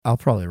I'll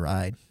probably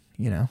ride.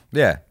 You know,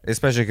 Yeah,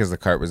 especially because the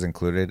cart was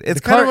included. It's The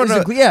kind of cart one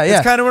is of yeah.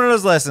 It's kind of one of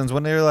those lessons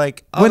when they're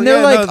like, oh, When they're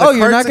yeah, like, no, the oh,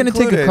 you're not cart's gonna take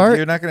a included. cart?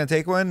 You're not going to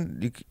take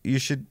one. You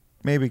should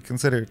maybe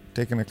consider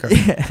taking a cart.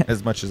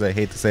 As much as I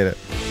hate to say that.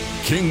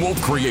 King Wolf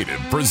Creative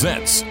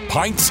presents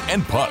Pints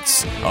and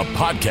Putts, a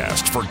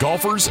podcast for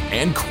golfers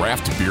and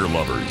craft beer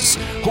lovers.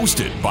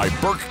 Hosted by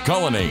Burke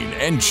Cullinane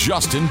and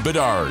Justin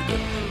Bedard.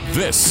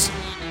 This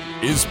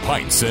is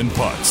Pints and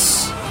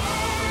Putts.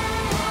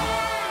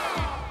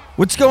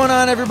 What's going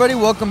on, everybody?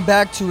 Welcome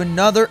back to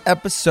another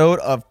episode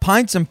of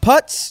Pints and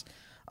Putts.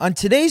 On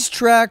today's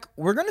track,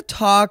 we're going to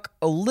talk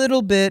a lot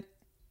of bit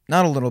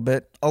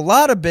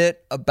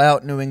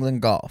about New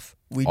England golf.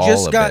 We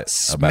just got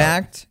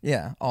smacked.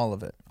 Yeah, all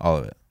of it. All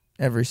of it.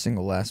 Every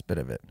single last bit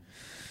of it.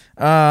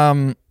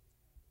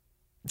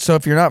 So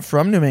if you're not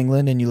from New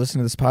England and you listen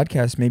to this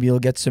podcast, maybe you'll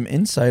get some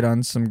insight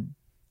on some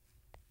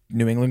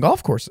New England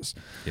golf courses.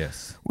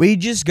 Yes. We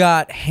just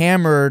got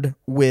hammered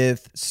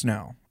with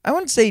snow. I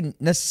wouldn't say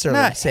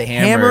necessarily Not say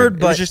hammered,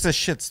 but it was just a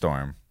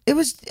shitstorm. it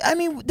was. I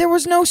mean, there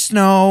was no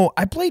snow.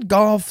 I played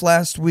golf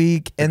last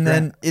week, and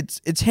then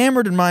it's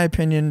hammered, in my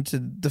opinion, to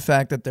the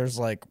fact that there's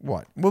like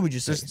what would you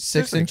say,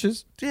 6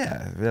 inches?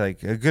 Yeah,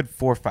 like a good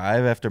 4 or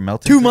 5 after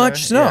melting. Too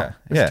much snow. Yeah.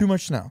 It was too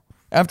much snow.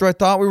 After I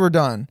thought we were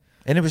done.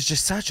 And it was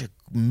just such a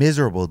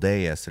miserable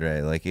day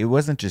yesterday. Like, it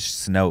wasn't just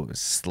snow, it was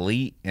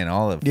sleet and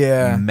all of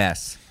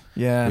mess.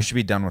 Yeah. We should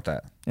be done with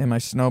that. And my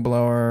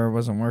snowblower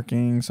wasn't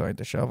working, so I had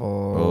to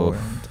shovel.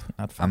 And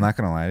not fun. I'm not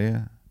going to lie to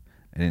you.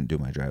 I didn't do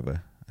my driveway.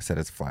 I said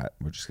it's flat.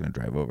 We're just going to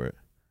drive over it.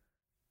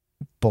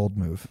 Bold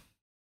move.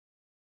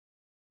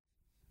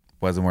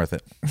 Wasn't worth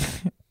it.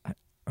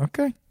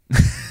 Okay.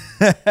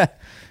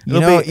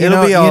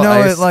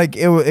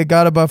 It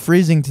got above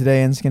freezing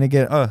today, and it's gonna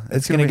get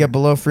get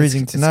below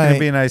freezing tonight. It's gonna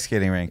be an ice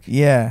skating rink.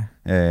 Yeah.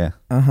 Yeah.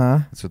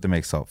 That's what they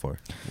make salt for.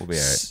 We'll be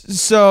all right.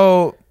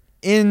 So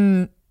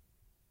I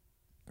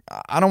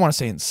don't want to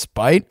say in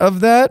spite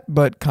of that,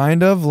 but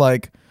kind of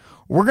like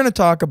we're gonna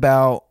talk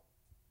about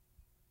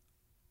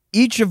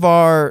each of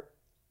our,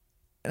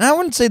 and I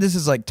wouldn't say this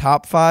is like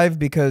top 5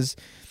 because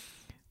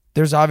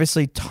there's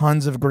obviously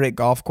tons of great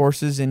golf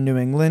courses in New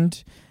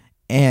England.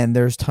 And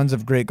there's tons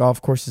of great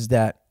golf courses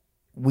that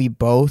we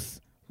both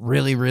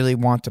really, really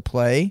want to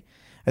play.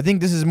 I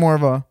think this is more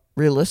of a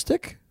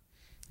realistic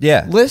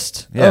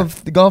list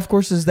of the golf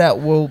courses that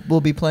we'll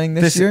be playing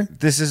this year.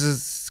 This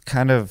is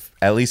kind of,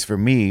 at least for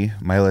me,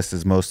 my list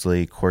is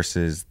mostly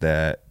courses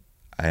that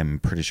I'm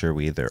pretty sure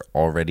we either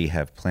already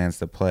have plans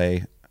to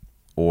play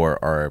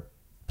or are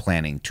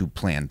plan to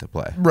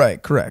play. Right,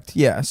 correct.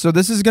 Yeah. So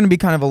this is going to be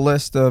kind of a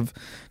list of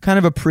kind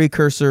of a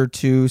precursor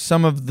to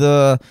some of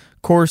the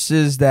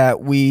courses that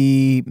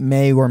we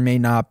may or may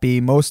not be,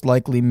 most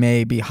likely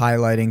may be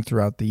highlighting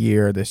throughout the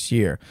year this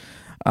year.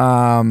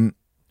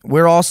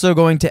 We're also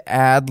going to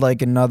add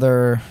like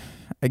another,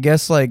 I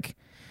guess, like,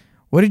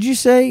 what did you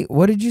say?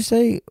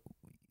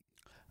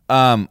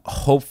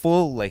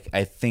 Hopeful, like,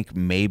 I think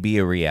maybe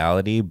a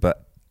reality,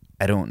 but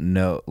I don't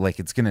know. Like,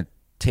 it's going to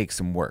take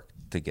some work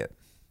to get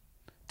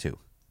to.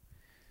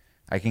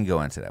 I can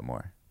go into that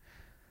more.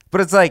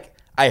 But it's like,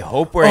 I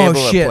hope we're able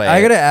to play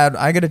it.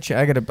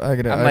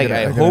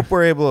 I hope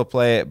we're able to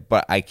play it,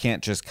 but I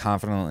can't just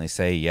confidently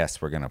say,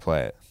 yes, we're going to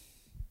play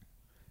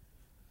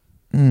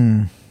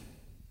it.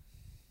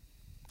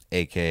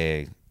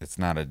 AKA, it's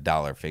not a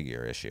dollar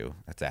figure issue.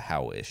 It's a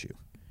how issue.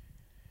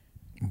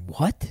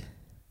 What?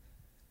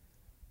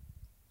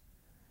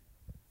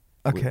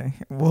 Okay.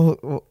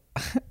 Well,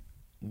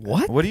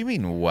 what? What do you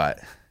mean, what?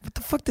 What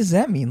the fuck does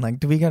that mean? Like,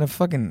 do we got to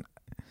fucking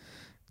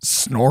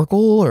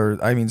snorkel or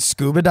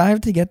scuba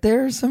dive to get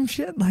there or some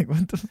shit? Like,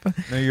 what the fuck?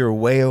 No, you're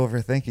way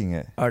overthinking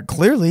it.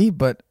 Clearly,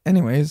 but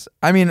anyways,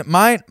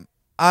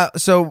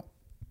 so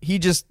he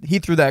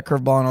threw that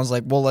curveball and I was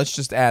like, well, let's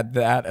just add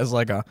that as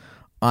like a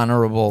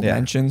honorable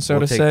mention,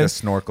 we'll to take say. The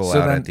snorkel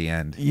out at the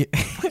end. Yeah.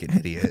 Fucking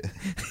idiot.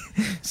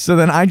 So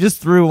then I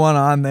just threw one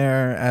on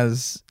there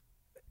as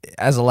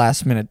a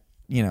last minute,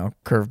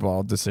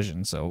 curveball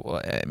decision. So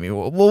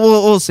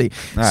we'll see.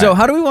 All so right.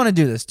 How do we want to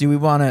do this? Do we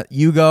want to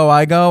you go,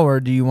 I go, or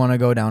do you want to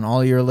go down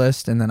all your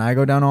list and then I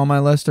go down all my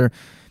list, or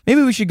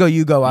maybe we should go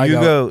you go, I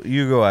go.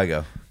 You go, I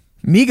go.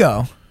 Me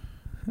go.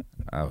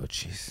 Oh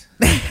jeez.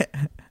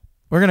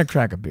 We're gonna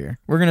crack a beer.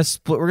 We're gonna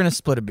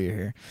split a beer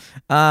here.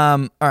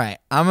 All right.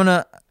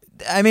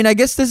 I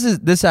guess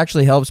this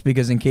actually helps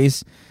because in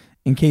case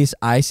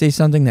I say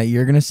something that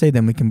you're gonna say,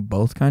 then we can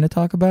both kind of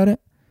talk about it.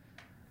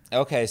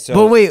 Okay, so...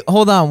 But wait,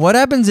 hold on. What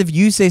happens if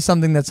you say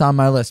something that's on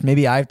my list?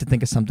 Maybe I have to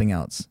think of something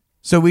else.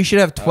 So we should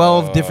have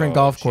 12 different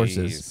golf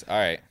courses. All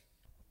right.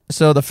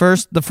 So the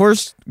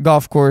first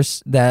golf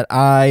course that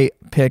I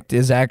picked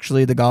is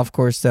actually the golf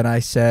course that I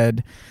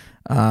said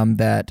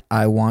that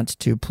I want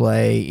to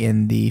play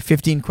in the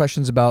 15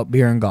 questions about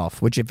beer and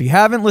golf, which if you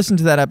haven't listened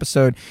to that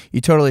episode,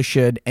 you totally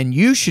should. And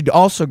you should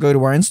also go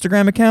to our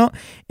Instagram account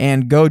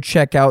and go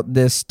check out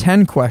this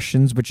 10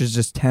 questions, which is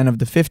just 10 of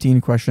the 15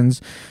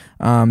 questions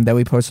that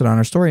we posted on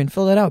our story, and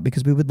fill that out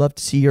because we would love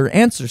to see your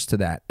answers to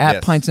that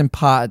at Pints and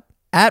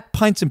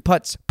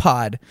Putts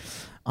Pod.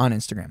 on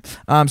Instagram.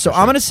 So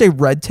I'm going to say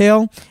Red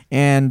Tail,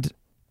 and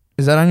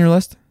is that on your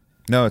list?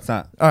 No, it's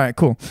not. All right,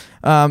 cool.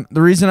 The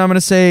reason I'm going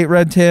to say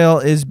Red Tail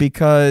is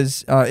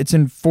because it's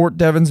in Fort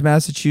Devens,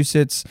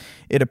 Massachusetts.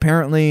 It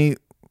apparently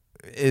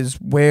is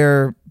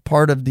where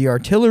part of the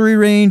artillery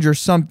range or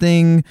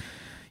something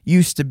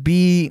used to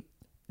be.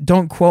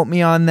 Don't quote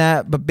me on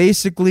that, but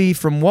basically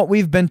from what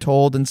we've been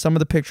told and some of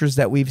the pictures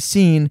that we've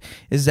seen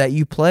is that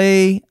you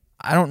play,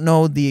 I don't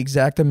know the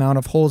exact amount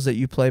of holes that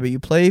you play, but you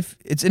play,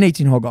 it's an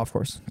 18-hole golf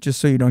course, just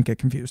so you don't get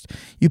confused.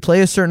 You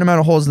play a certain amount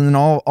of holes, and then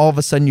all of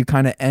a sudden you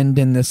kind of end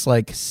in this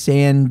like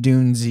sand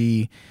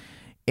dunesy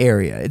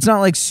area. It's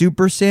not like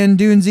super sand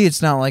dunesy.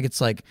 It's not like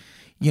it's like,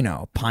 you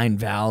know, Pine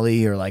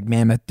Valley or like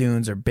Mammoth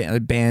Dunes or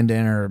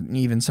Bandon or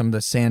even some of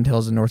the sand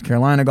hills in North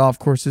Carolina golf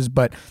courses,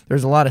 but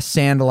there's a lot of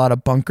sand, a lot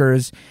of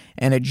bunkers,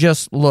 and it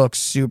just looks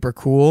super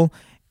cool.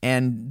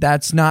 And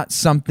that's not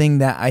something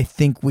that I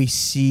think we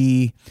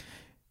see.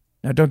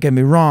 Now, don't get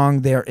me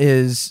wrong, there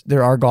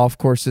are golf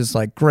courses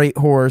like Great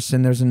Horse,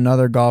 and there's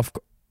another golf.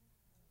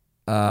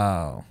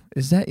 Oh,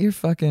 is that your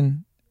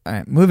fucking? All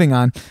right, moving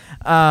on.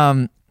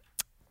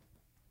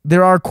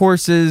 There are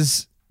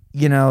courses,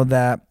 you know,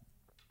 that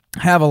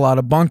have a lot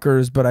of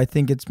bunkers, but I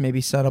think it's maybe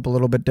set up a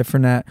little bit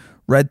different at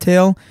Red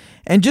Tail.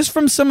 And just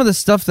from some of the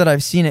stuff that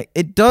I've seen,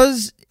 it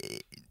does,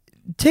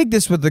 take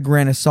this with a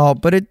grain of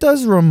salt, but it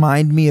does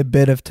remind me a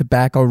bit of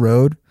Tobacco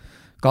Road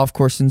golf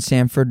course in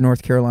Sanford,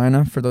 North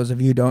Carolina. For those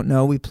of you who don't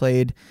know, we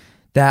played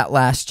that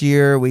last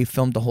year. We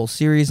filmed a whole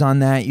series on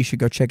that. You should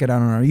go check it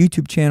out on our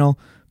YouTube channel.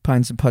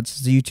 Pines and Putts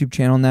is the YouTube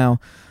channel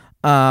now.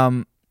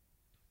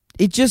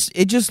 It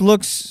just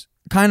looks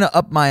kind of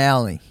up my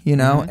alley, you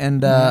know,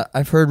 and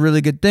I've heard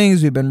really good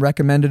things. We've been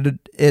recommended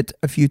it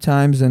a few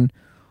times, and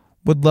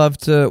would love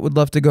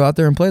to go out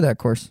there and play that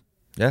course.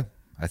 Yeah,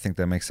 I think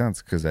that makes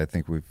sense because I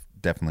think we've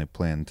definitely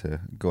planned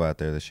to go out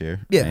there this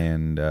year. Yeah,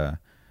 and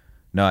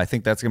no, I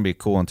think that's gonna be a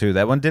cool one too.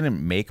 That one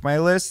didn't make my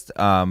list,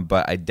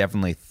 but I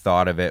definitely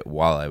thought of it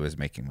while I was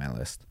making my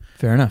list.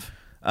 Fair enough.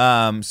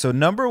 So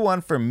number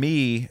one for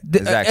me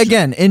is actually,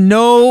 again, in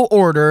no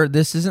order.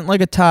 This isn't like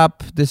a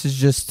top. This is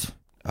just.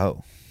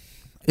 Oh.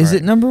 Is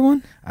it number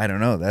one? I don't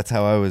know. That's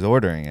how I was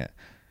ordering it,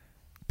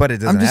 but it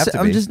doesn't have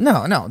to be.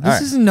 No.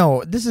 This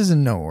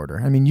isn't no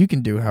order. I mean, you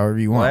can do however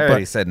you want. I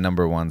already said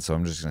number one, so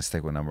I'm just gonna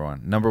stick with number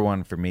one. Number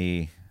one for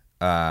me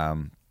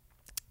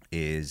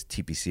is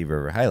TPC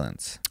River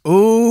Highlands.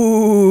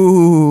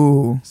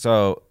 Ooh.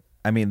 So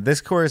I mean,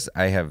 this course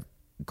I have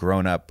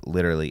grown up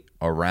literally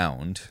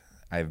around.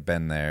 I've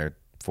been there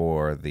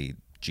for the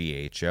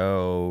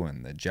GHO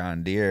and the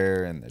John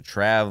Deere and the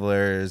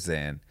Travelers,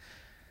 and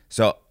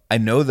so I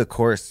know the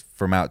course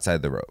from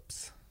outside the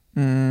ropes,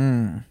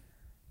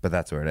 but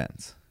that's where it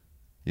ends.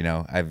 You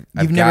know, I've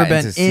never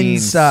been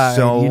inside.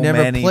 You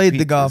never played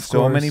the golf course.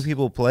 So many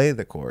people play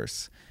the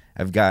course.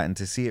 I've gotten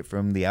to see it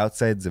from the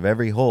outsides of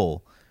every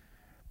hole,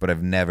 but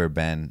I've never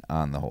been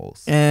on the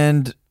holes.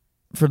 And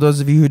for those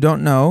of you who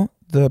don't know,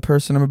 the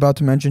person I'm about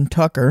to mention,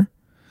 Tucker,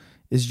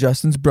 is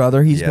Justin's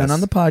brother. He's been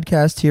on the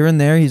podcast here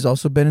and there. He's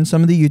also been in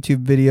some of the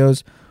YouTube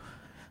videos.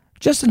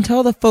 Justin,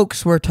 tell the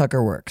folks where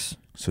Tucker works.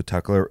 So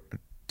Tucker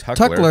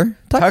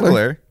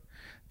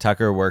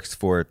works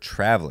for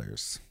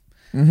Travelers.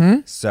 Mm-hmm.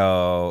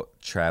 So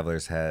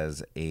Travelers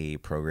has a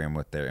program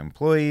with their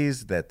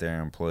employees that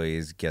their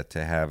employees get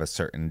to have a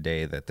certain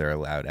day that they're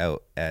allowed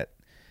out at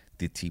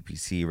the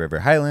TPC River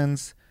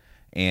Highlands,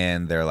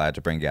 and they're allowed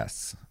to bring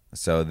guests.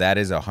 So that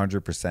is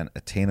 100%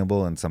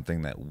 attainable and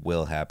something that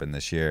will happen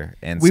this year.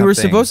 And we were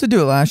supposed to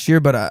do it last year,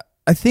 but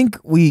I think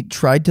we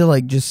tried to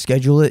like just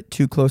schedule it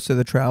too close to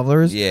the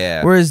Travelers.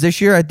 Yeah. Whereas this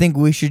year, I think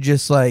we should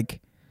just like.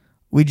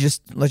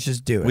 Let's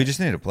just do it. We just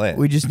need to play it.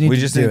 We just need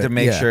to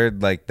make sure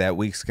like that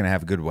week's gonna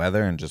have good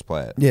weather and just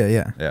play it.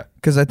 Yeah.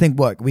 Because I think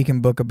we can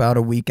book about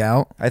a week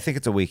out. I think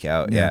it's a week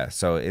out. Yeah.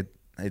 So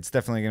it's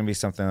definitely gonna be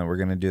something that we're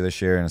gonna do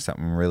this year, and it's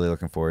something I'm really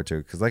looking forward to.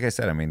 Because like I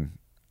said, I mean,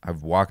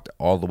 I've walked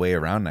all the way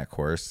around that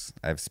course.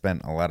 I've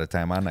spent a lot of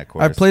time on that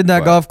course. I've played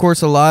that golf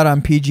course a lot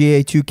on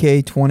PGA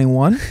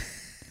 2K21.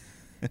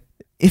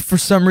 If for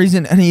some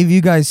reason any of you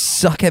guys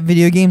suck at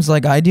video games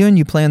like I do, and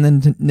you play on the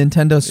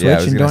Nintendo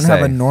Switch and don't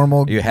have a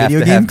normal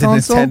video game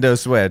console, the Nintendo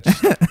Switch.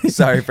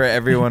 Sorry for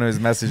everyone who's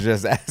messaged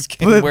us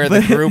asking where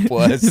the group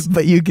was.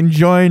 But you can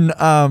join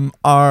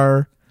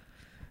our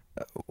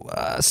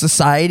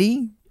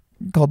society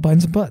called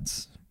Pines and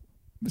Putts.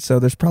 So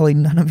there's probably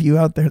none of you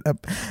out there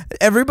that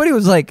everybody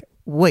was like,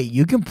 "Wait,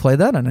 you can play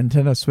that on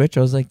Nintendo Switch?"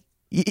 I was like,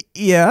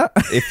 "Yeah."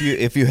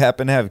 If you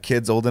happen to have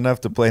kids old enough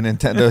to play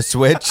Nintendo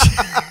Switch.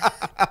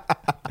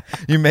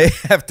 You may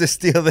have to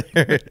steal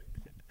their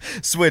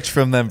Switch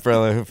from them for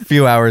a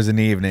few hours in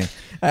the evening.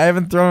 I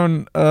haven't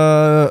thrown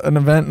an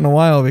event in a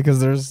while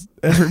because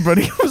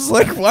everybody was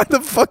like, "Why the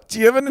fuck do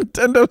you have a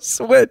Nintendo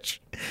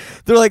Switch?"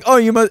 They're like, "Oh,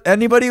 you must."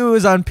 Anybody who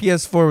was on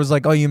PS4 was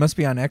like, "Oh, you must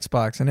be on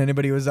Xbox," and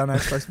anybody who was on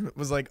Xbox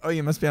was like, "Oh,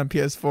 you must be on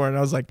PS4," and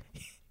I was like,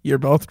 "You're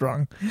both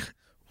wrong."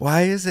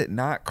 Why is it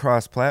not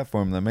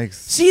cross-platform? That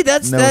makes no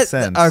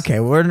sense. Okay,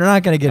 we're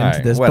not going to get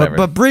into this, whatever.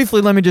 but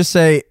briefly, let me just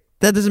say.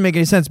 That doesn't make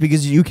any sense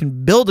because you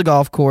can build a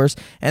golf course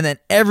and then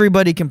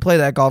everybody can play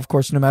that golf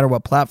course no matter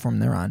what platform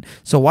they're on.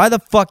 So why the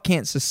fuck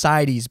can't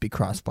societies be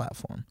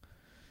cross-platform?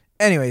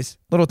 Anyways,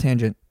 little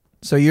tangent.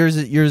 So yours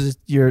that was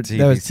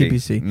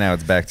TPC. Now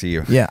it's back to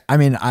you. Yeah, I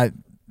mean, it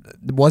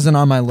wasn't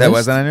on my list. That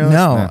wasn't on your list?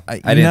 No, I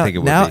didn't think it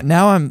would be.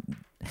 Now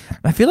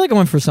I feel like I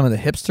went for some of the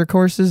hipster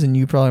courses, and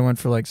you probably went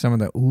for like some of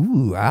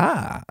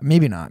the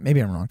maybe not.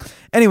 Maybe I'm wrong.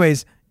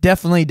 Anyways,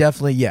 definitely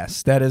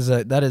yes. That is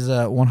a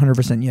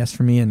 100% yes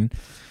for me, and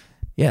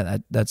yeah,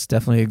 that's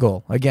definitely a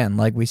goal. Again,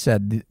 like we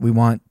said, we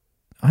want.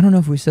 I don't know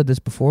if we said this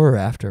before or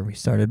after we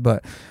started,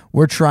 but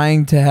we're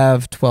trying to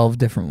have 12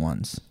 different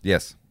ones.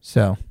 Yes.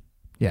 So,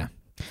 yeah.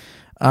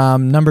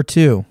 Number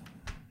 2,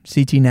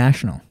 CT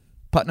National,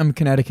 Putnam,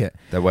 Connecticut.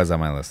 That was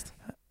on my list.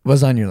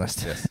 Was on your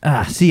list.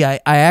 Yes. See, I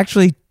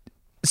actually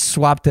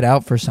swapped it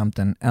out for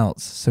something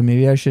else. So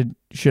maybe I should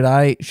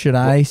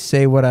I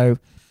say what I...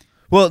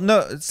 Well,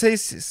 no, say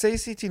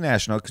CT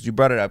National because you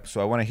brought it up,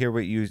 so I want to hear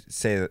what you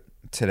say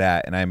to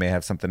that, and I may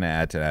have something to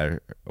add to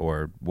that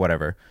or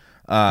whatever.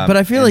 But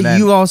I feel like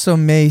you also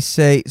may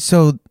say,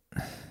 so...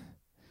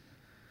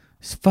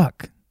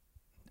 Fuck.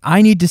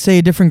 I need to say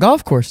a different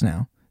golf course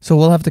now. So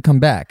we'll have to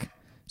come back.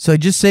 So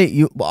just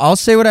say I'll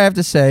say what I have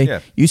to say. Yeah.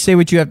 You say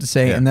what you have to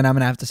say, Yeah. and then I'm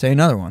gonna have to say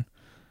another one.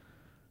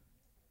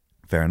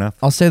 Fair enough.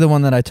 I'll say the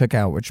one that I took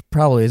out, which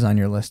probably is on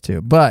your list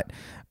too. But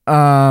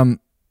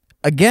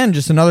again,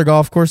 just another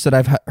golf course that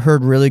I've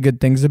heard really good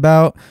things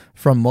about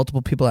from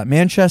multiple people at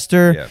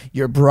Manchester. Yeah.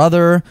 Your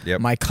brother,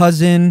 Yep. my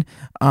cousin,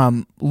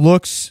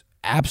 looks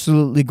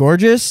absolutely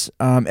gorgeous.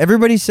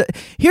 Everybody said,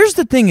 here's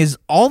the thing is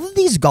all of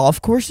these golf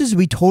courses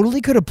we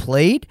totally could have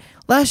played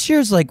last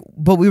year's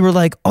but we were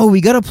like, oh, we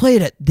got to play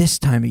it at this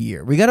time of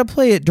year. We got to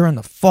play it during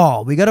the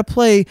fall. We got to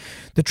play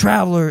the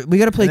Traveler. We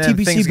got to play And then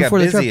TPC things before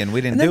got the busy and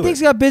we didn't And then do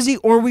things it. got busy,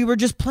 or we were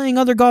just playing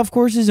other golf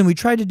courses and we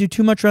tried to do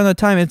too much around the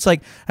time. It's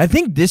like, I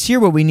think this year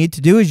what we need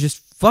to do is just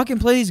fucking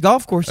play these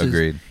golf courses.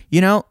 Agreed.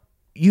 You know,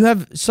 you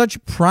have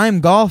such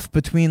prime golf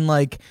between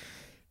late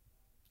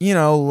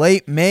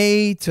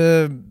May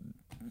to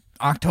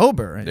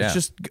October. Yeah. It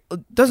just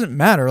doesn't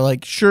matter.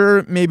 Like,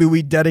 sure, maybe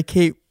we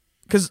dedicate,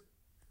 because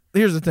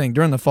here's the thing: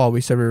 during the fall,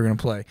 we said we were going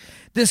to play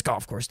this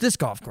golf course.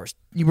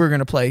 You were going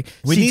to play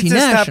We CT need to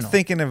National. stop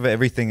thinking of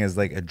everything as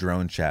like a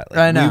drone shot. Like,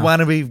 I know. We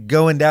want to be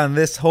going down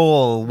this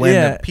hole when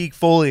Yeah. the peak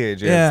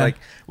foliage is. Yeah. Like,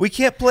 we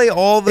can't play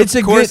all the It's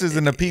a courses good-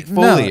 in the peak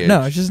foliage.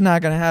 No, it's just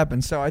not going to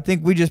happen. So I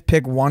think we just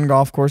pick one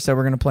golf course that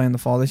we're going to play in the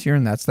fall this year,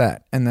 and that's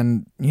that. And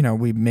then,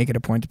 we make it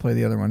a point to play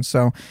the other one.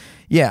 So,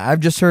 yeah, I've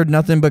just heard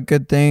nothing but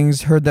good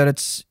things. Heard that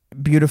it's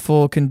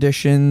beautiful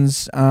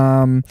conditions.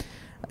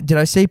 Did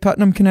I say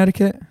Putnam,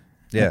 Connecticut?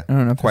 Yeah. I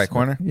don't know. Quiet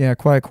Corner? Yeah,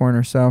 Quiet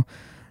Corner. So,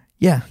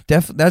 yeah,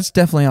 that's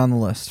definitely on the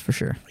list for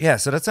sure. Yeah,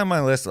 so that's on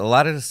my list. A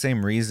lot of the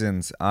same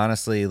reasons,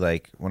 honestly,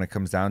 like when it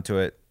comes down to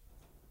it,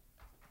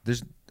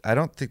 I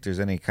don't think there's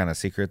any kind of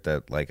secret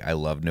that like I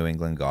love New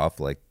England golf.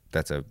 Like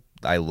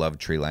I love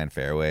tree line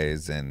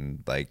fairways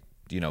and like,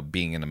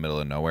 being in the middle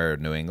of nowhere of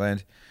New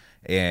England.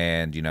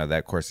 And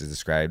that course is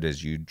described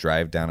as you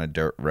drive down a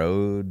dirt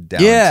road down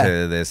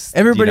to this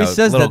Everybody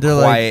says little that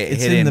they're quiet like,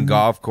 it's in hidden the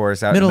golf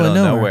course out in the middle of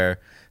nowhere. nowhere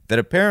that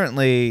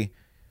apparently,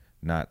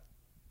 not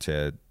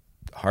to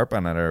harp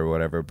on it or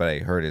whatever, but I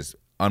heard is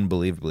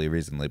unbelievably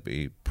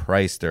reasonably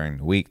priced during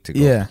the week to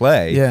go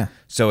play. Yeah.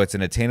 So it's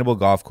an attainable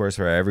golf course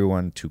for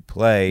everyone to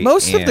play.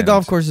 Most of the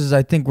golf courses,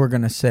 I think we're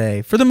going to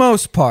say, for the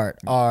most part,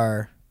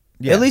 are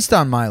Yeah. at least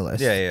on my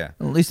list. Yeah.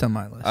 At least on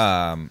my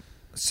list.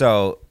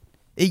 So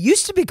It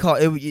used to be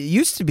called. It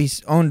used to be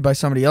owned by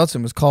somebody else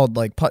and was called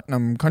like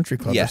Putnam Country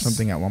Club yes. or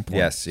something at one point.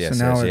 Yes. So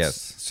now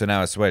it's, So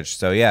now it's switched.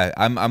 So yeah,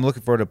 I'm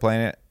looking forward to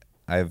playing it.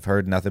 I've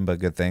heard nothing but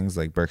good things,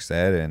 like Burke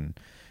said, and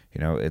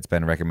it's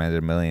been recommended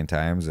a million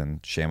times.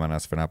 And shame on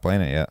us for not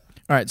playing it yet.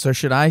 All right. So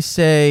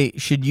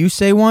should you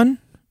say one?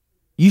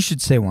 You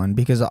should say one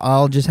because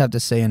I'll just have to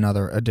say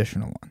another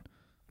additional one.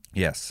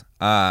 Yes.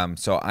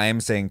 So I am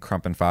saying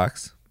Crump and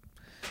Fox,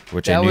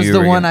 which I That knew was you the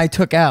were one gonna- I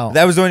took out.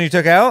 That was the one you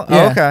took out. Yeah.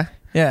 Oh, okay.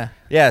 Yeah.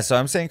 Yeah, so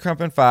I'm saying Crump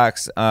and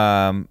Fox.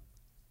 That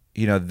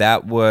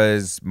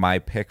was my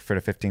pick for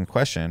the 15th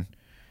question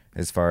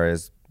as far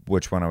as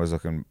which one I was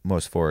looking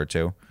most forward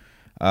to.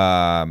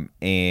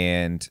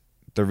 And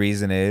the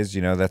reason is,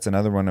 that's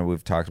another one that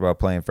we've talked about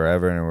playing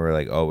forever, and we're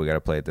like, oh, we got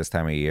to play it this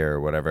time of year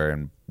or whatever.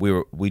 And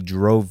we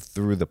drove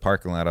through the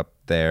parking lot up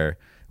there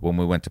when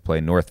we went to play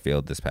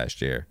Northfield this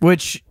past year.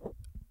 Which,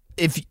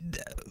 if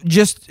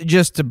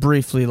just to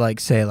briefly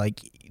say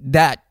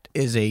that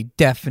is a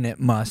definite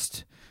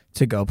must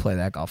to go play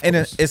that golf course.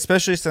 And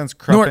especially since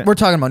Crump we're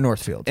talking about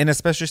Northfield. And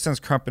especially since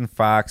Crump and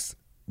Fox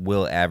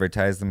will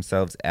advertise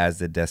themselves as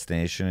the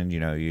destination, and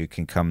you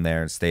can come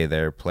there and stay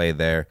there, play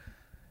there.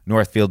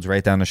 Northfield's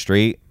right down the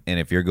street, and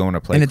if you're going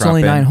to play, and it's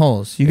only 9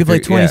 holes. You could play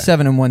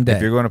 27 in one day.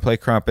 If you're going to play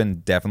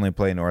Crumpin, definitely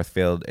play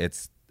Northfield.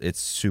 It's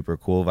super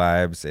cool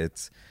vibes.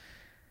 It's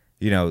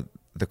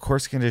the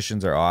course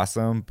conditions are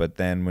awesome, but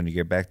then when you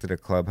get back to the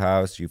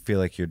clubhouse, you feel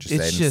like you're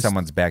just in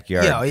someone's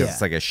backyard. Yeah.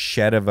 It's like a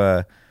shed of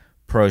a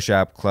pro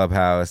shop,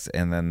 clubhouse,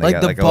 and then they Like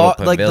got the like a little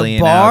bar- like the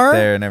pavilion bar out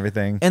there and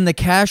everything. And the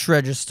cash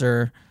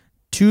register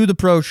to the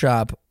pro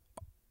shop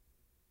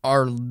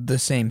are the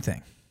same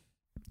thing.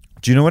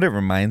 Do you know what it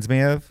reminds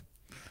me of?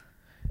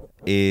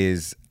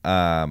 Is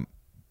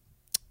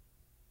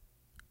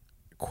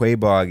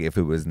Quabog if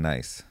it was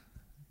nice.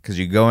 Because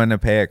you go in to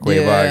pay at Quabog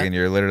Yeah. and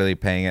you're literally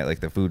paying at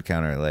like the food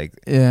counter. Like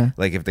Yeah.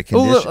 if the A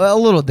condition,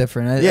 little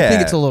different. I Yeah.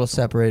 think it's a little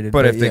separated.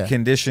 but if yeah. the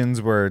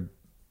conditions were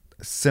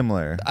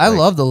similar. I like,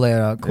 love the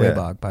layout of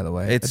Quabog, by the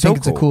way. It's I think so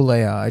it's a cool. cool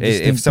layout. I just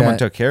think if someone that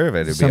took care of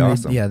it, it'd be somebody-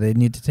 awesome. Yeah, they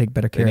need to take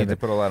better They care need of to it.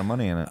 put a lot of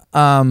money in it.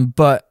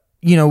 But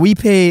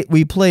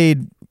we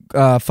played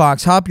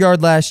Fox Hop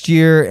Yard last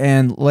year,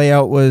 and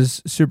layout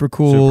was super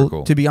cool. Super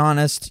cool. To be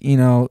honest,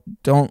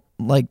 don't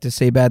like to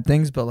say bad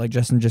things, but like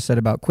Justin just said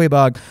about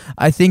Quabog,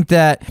 I think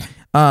that,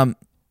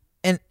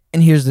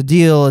 and here's the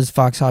deal: is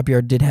Fox Hop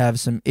Yard did have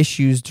some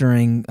issues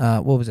during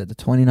what was it, the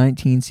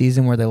 2019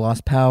 season, where they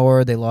lost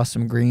power, they lost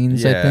some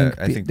greens. Yeah,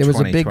 I think there was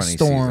a big 2020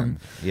 storm.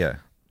 season. Yeah.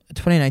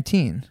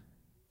 2019.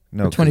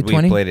 No,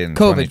 2020. we played it in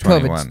COVID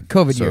 2021.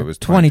 So year. it was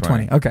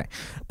 2020. Okay.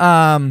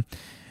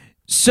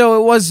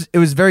 So it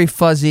was very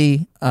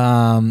fuzzy,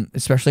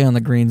 especially on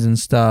the greens and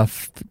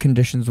stuff.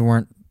 Conditions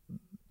weren't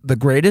the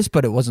greatest,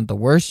 but it wasn't the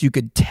worst. You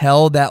could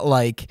tell that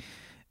like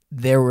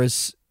they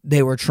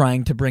were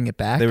trying to bring it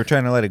back. They were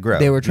trying to let it grow.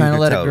 They were trying You to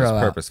could let tell it grow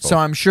was out. purposeful. So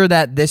I'm sure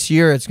that this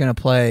year it's going to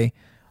play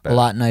Better. a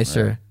lot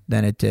nicer Right.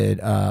 than it did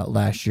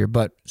last year.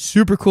 But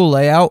super cool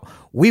layout.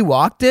 We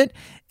walked it,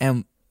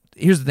 and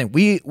here's the thing: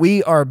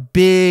 we are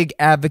big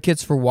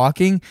advocates for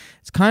walking.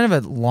 It's kind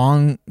of a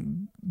long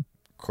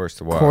course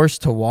to walk. course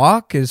to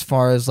walk, as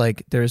far as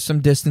like there's some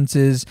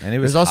distances. And it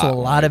was there's also hot a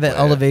when lot we of it played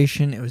it.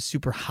 elevation. It was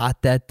super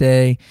hot that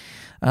day.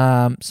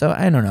 So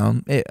I don't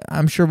know.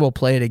 I'm sure we'll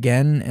play it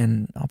again,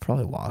 and I'll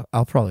probably walk.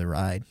 I'll probably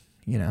ride.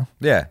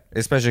 Yeah,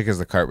 especially because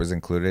the cart was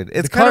included.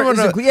 It's The kind cart of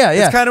one is of yeah.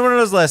 It's kind of one of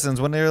those lessons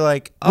when they're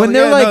like, oh, When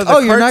they're yeah, like, no, the oh,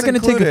 you're not cart's gonna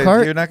take a included.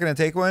 cart? You're not going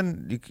to take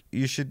one.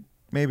 You should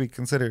maybe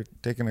consider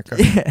taking a cart.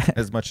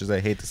 As much as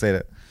I hate to say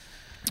that.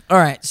 All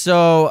right,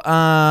 so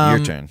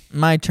Your turn.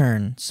 My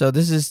turn. So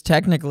this is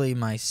technically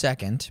my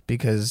second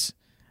because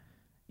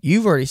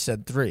you've already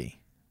said 3,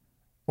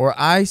 or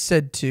I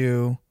said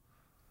 2.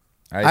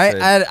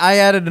 I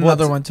added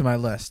another one to my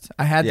list.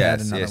 I had to add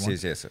another one,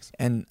 yes.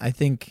 and I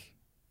think,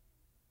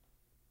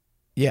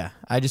 yeah,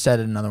 I just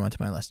added another one to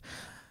my list,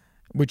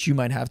 which you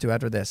might have to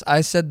after this.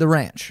 I said the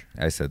ranch,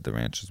 I said the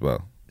ranch as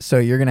well. so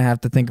you're gonna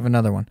have to think of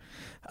another one.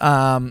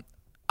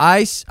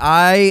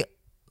 I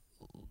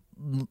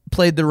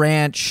played the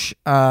ranch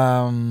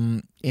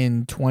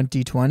in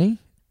 2020,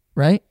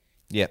 right?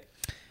 Yep.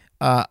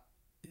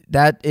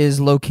 That is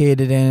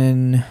located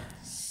in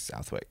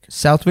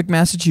Southwick,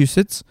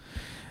 Massachusetts.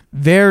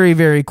 Very,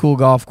 very cool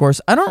golf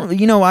course.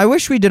 I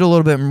wish we did a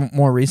little bit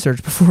more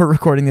research before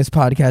recording this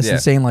podcast Yeah.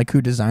 and saying like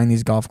who designed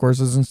these golf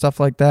courses and stuff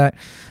like that.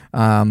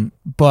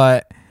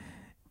 But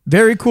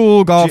very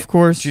cool golf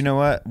course. Do you know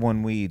what?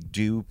 When we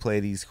do play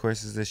these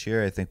courses this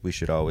year, I think we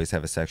should always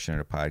have a section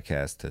of the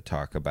podcast to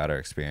talk about our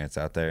experience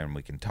out there, and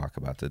we can talk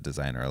about the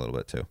designer a little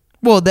bit too.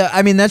 Well,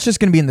 that's just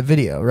going to be in the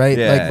video, right?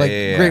 Yeah, like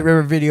yeah. Great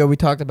River video, we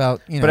talked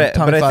about, But I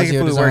Tommy think Fazio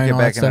if we design, work it all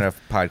that back into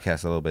stuff. the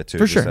podcast a little bit too,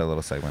 For just sure. a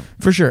little segment.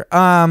 For sure.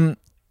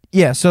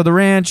 Yeah, so the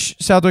ranch,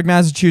 Southwick,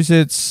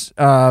 Massachusetts,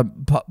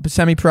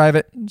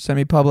 semi-private,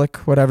 semi-public,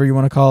 whatever you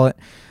want to call it.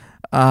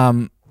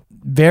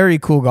 Very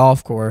cool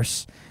golf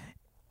course.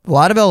 A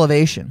lot of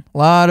elevation.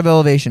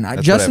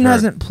 That's Justin what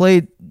I've hasn't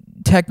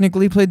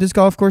technically played this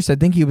golf course. I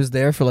think he was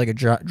there for like a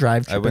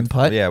drive, chip, and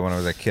putt. Yeah, when I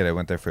was a kid, I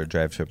went there for a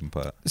drive, chip, and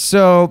putt.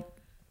 So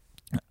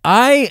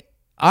I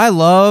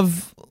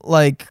love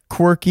like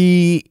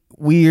quirky,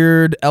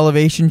 weird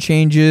elevation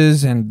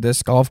changes, and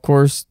this golf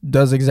course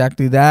does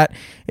exactly that.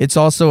 It's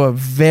also a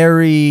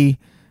very,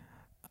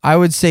 I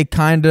would say,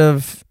 kind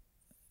of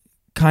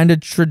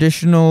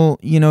traditional,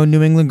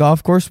 New England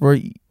golf course where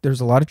there's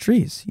a lot of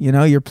trees.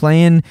 You're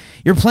playing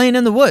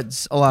in the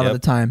woods a lot of the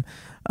time.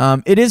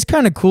 It is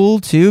kind of cool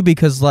too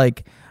because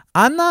like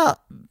I'm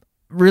not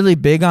really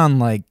big on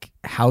like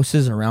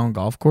houses around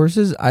golf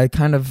courses. I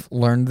kind of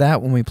learned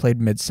that when we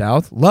played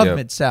Mid-South. Love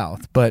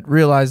Mid-South, but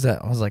realized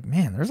that I was like,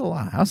 man, there's a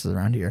lot of houses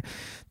around here.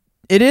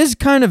 It is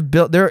kind of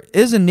built. There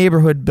is a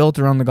neighborhood built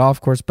around the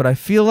golf course, but I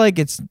feel like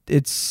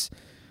it's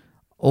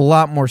a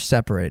lot more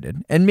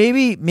separated. And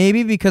maybe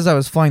because I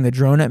was flying the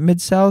drone at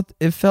Mid-South,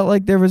 it felt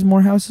like there was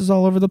more houses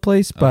all over the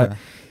place. But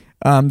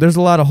there's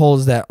a lot of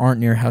holes that aren't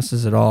near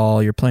houses at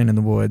all. You're playing in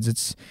the woods.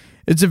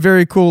 It's a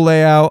very cool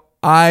layout.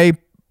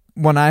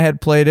 When I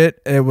had played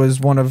it, it was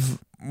one of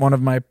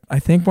my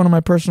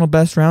personal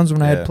best rounds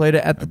when I had played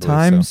it at the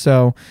time.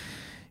 So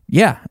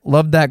yeah,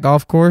 loved that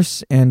golf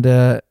course, and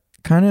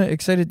kind of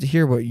excited to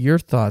hear what your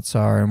thoughts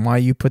are and why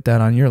you put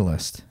that on your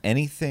list.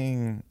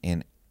 Anything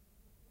in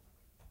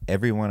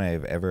everyone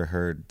I've ever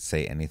heard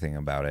say anything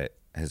about it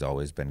has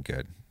always been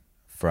good.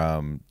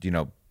 From,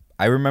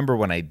 I remember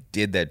when I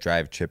did that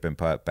drive, chip, and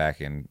putt back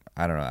in,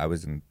 I don't know, I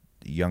was in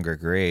younger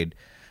grade.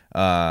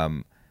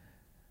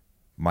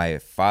 my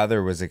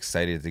father was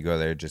excited to go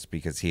there just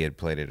because he had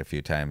played it a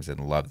few times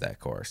and loved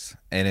that course.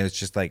 And it was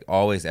just like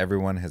always,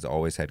 everyone has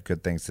always had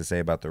good things to say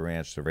about the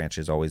ranch. The ranch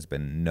has always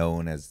been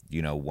known as,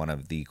 one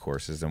of the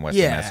courses in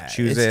Western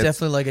Massachusetts. It's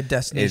definitely like a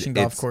destination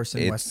golf course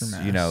in Western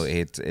Mass.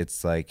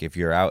 It's like if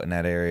you're out in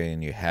that area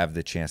and you have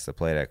the chance to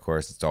play that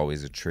course, it's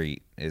always a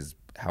treat, is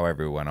how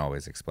everyone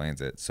always explains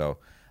it. So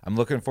I'm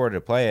looking forward to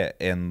play it.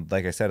 And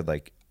like I said,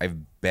 like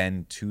I've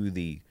been to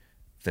the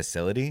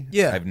facility.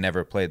 Yeah. I've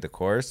never played the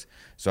course.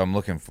 So I'm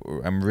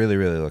really,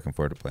 really looking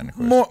forward to playing the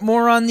course.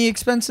 More on the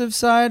expensive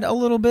side a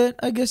little bit,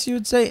 I guess you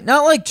would say.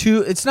 Not like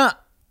it's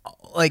not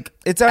like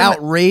it's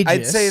outrageous.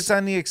 I'd say it's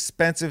on the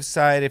expensive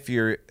side if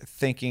you're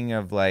thinking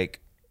of like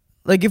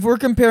if we're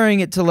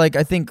comparing it to like,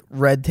 I think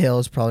Red Tail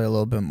is probably a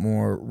little bit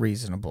more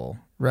reasonable,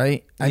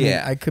 right? I mean,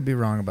 I could be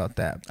wrong about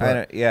that.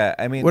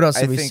 I mean, what else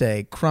did we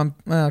say?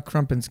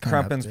 Crumpin's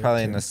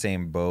probably in the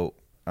same boat.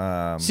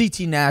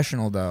 CT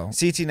National though.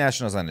 CT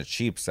National's on the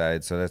cheap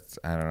side, so that's,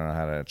 I don't know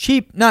how to.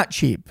 Cheap, not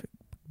cheap.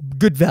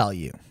 Good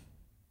value.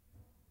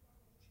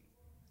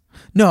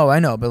 No, I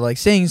know, but like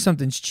saying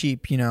something's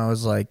cheap,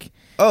 is like.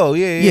 Oh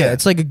yeah.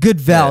 It's like a good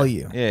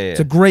value. Yeah.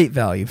 It's a great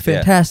value,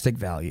 fantastic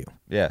value.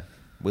 Yeah,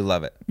 we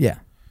love it. Yeah.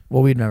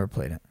 Well, we've never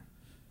played it.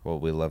 Well,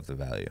 we love the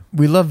value.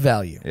 We love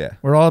value. Yeah.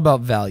 We're all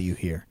about value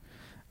here.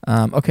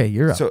 Okay,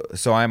 you're up.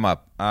 So I'm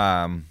up.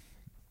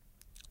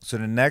 So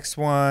the next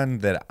one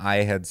that I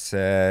had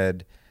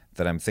said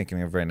that I'm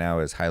thinking of right now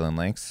is Highland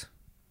Links.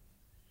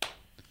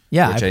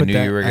 Yeah, which I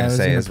knew you were going to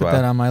say as well. I put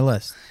that on my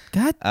list.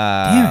 God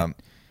damn it.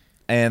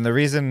 And the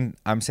reason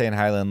I'm saying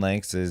Highland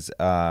Links is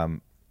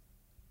I'm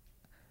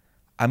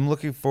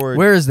looking forward.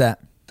 Where is that?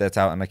 That's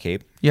out on the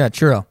Cape. Yeah,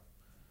 Churro.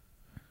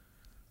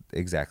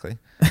 Exactly.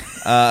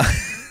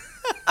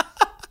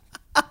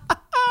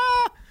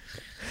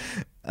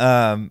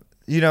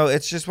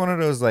 It's just one of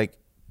those like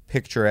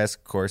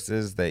picturesque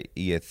courses that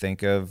you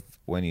think of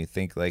when you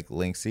think like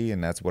Linksy,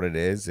 and that's what it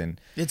is.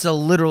 And it's a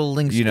literal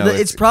links.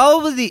 It's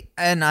probably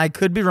and I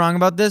could be wrong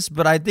about this,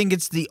 but I think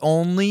it's the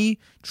only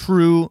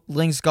true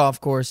links golf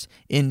course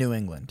in New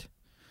England.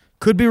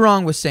 Could be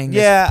wrong with saying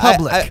this. Yeah,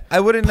 public. I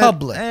wouldn't.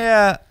 Public.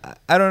 I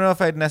don't know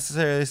if I'd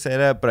necessarily say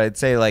that, but I'd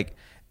say like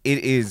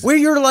it is where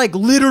you're like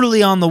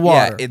literally on the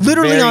water, it's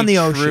literally very on the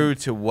ocean. True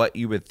to what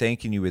you would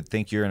think, and you would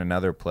think you're in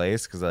another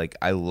place, because like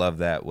I love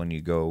that when you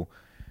go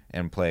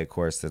and play a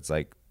course that's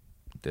like,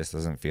 this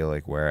doesn't feel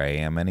like where I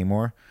am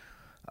anymore.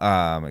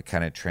 It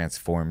kind of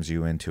transforms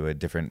you into a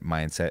different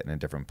mindset in a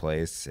different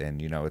place. And,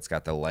 it's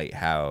got the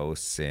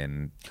lighthouse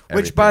and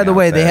which, by the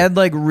way, they had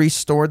like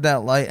restored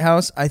that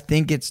lighthouse. I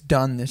think it's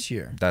done this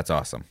year. That's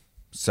awesome.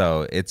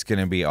 So it's going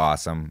to be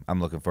awesome. I'm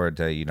looking forward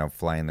to,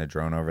 flying the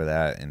drone over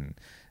that and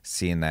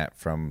seeing that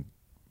from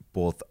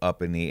both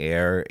up in the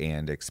air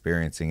and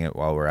experiencing it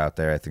while we're out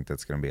there. I think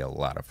that's going to be a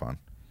lot of fun.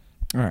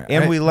 All right.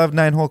 And we love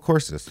 9-hole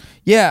courses.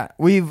 Yeah,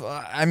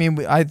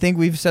 I think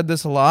we've said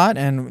this a lot,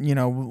 and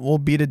we'll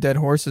beat a dead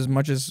horse as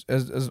much as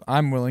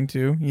I'm willing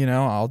to.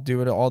 I'll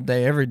do it all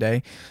day, every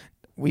day.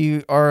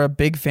 We are a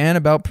big fan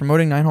about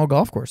promoting 9-hole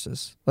golf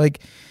courses. Like,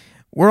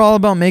 we're all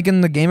about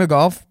making the game of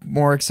golf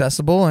more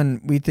accessible,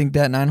 and we think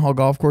that 9-hole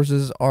golf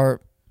courses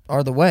are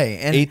the way.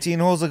 And 18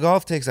 holes of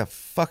golf takes a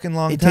fucking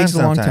long time. It takes a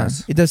long time.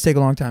 It does take a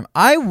long time.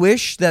 I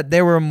wish that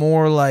there were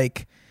more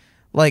like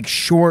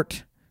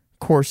short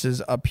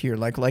courses up here,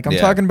 like I'm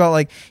talking about,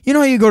 like,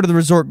 how you go to the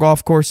resort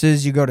golf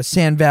courses, you go to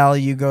Sand Valley,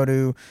 you go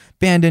to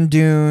Bandon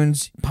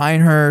Dunes,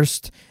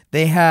 Pinehurst.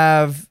 They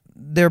have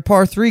their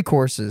par 3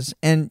 courses,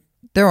 and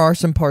there are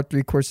some par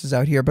 3 courses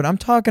out here, but I'm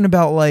talking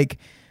about like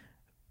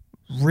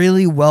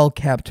really well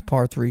kept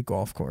par 3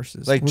 golf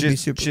courses. Like, would be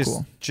super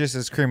cool. Just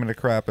as cream of the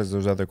crop as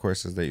those other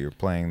courses that you're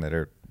playing that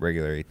are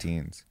regular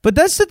 18s. But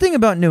that's the thing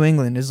about New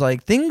England, is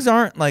like things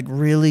aren't like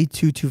really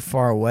too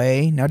far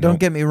away. Now, don't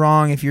get me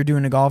wrong, if you're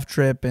doing a golf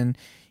trip and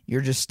you're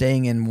just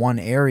staying in one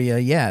area,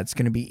 it's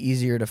going to be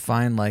easier to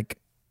find like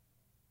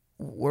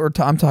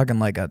I'm talking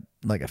like a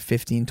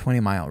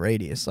 15-20 mile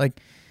radius. Like,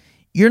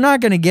 you're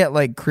not going to get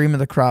like cream of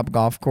the crop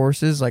golf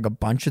courses, like a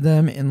bunch of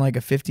them in like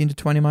a 15 to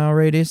 20 mile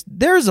radius.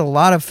 There's a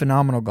lot of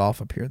phenomenal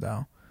golf up here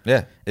though.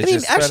 Yeah.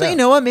 Actually, you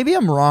know what? Maybe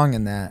I'm wrong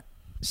in that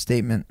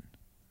statement.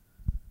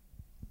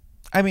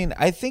 I mean,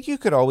 I think you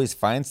could always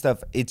find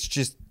stuff. It's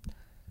just,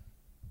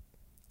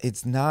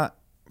 it's not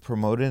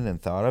promoted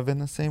and thought of in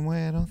the same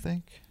way, I don't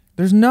think.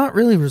 There's not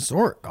really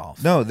resort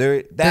golf. No,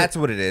 that's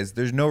what it is.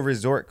 There's no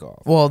resort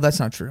golf. Well, that's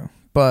not true.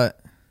 But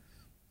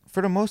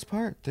for the most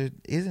part, there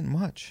isn't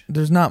much.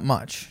 There's not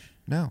much.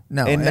 No.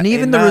 And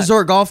even the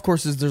resort golf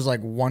courses, there's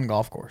like one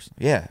golf course.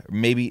 Yeah,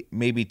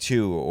 maybe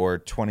 2 or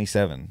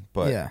 27,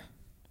 but yeah,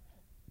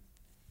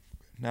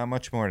 not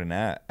much more than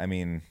that. I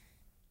mean,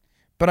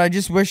 but I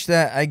just wish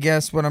that, I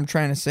guess what I'm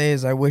trying to say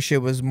is I wish it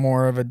was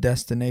more of a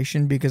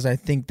destination, because I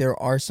think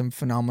there are some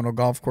phenomenal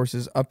golf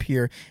courses up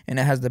here and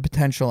it has the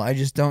potential. I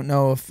just don't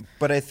know if.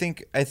 But I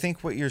think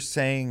what you're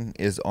saying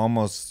is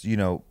almost,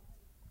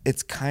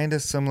 it's kind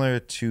of similar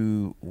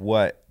to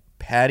what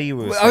Patty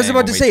was saying. I was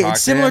about to say,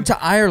 it's similar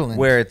to Ireland,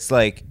 where it's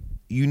like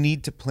you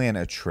need to plan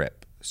a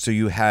trip. So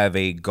you have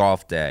a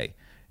golf day,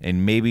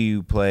 and maybe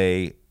you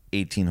play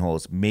 18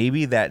 holes.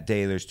 Maybe that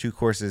day there's 2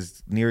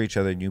 courses near each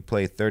other and you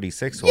play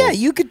 36 holes. Yeah,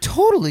 you could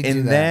totally do that.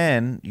 And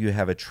then you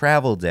have a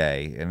travel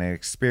day and an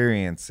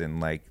experience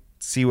and like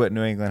see what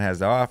New England has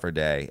to offer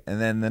day.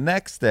 And then the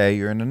next day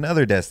you're in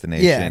another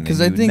destination. Yeah, because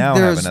I and you think now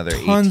have there's another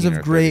tons 18 of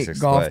or great 36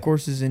 to golf play.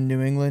 courses in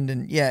New England.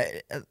 And yeah,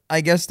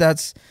 I guess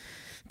that's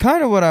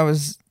kind of what I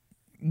was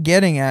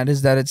getting at,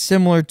 is that it's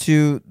similar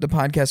to the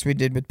podcast we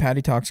did with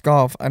Patty Talks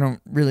Golf. I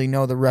don't really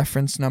know the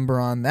reference number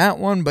on that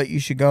one, but you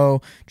should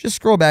go just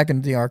scroll back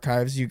into the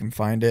archives. You can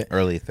find it.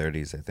 Early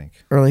 30s, I think.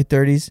 Early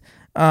 30s.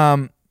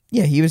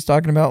 Yeah, he was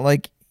talking about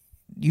like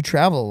you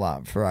travel a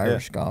lot for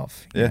Irish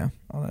golf. You know,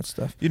 all that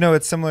stuff. You know,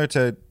 it's similar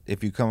to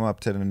if you come up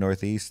to the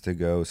Northeast to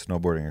go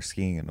snowboarding or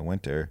skiing in the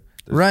winter.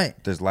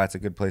 There's lots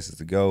of good places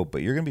to go,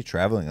 but you're going to be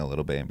traveling a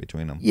little bit in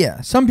between them.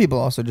 Yeah, some people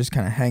also just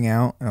kind of hang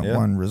out at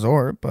one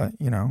resort, but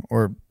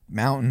or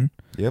mountain.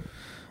 Yep.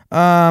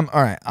 All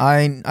right,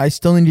 I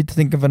still need to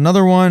think of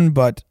another one,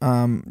 but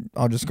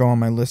I'll just go on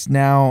my list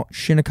now.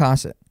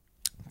 Shinnecossett.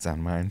 It's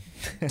on mine.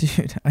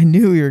 Dude, I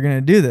knew you were going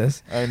to do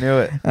this. I knew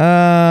it.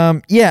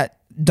 Yeah,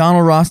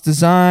 Donald Ross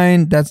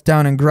Design. That's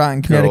down in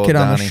Groton, Connecticut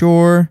on the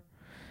shore.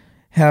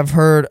 Have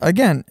heard,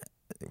 again,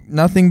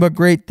 nothing but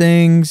great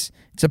things.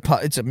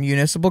 It's a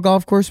municipal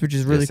golf course, which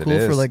is really cool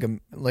for like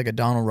a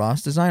Donald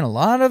Ross Design. A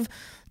lot of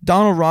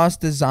Donald Ross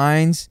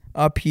Designs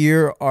up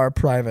here are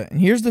private.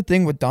 And here's the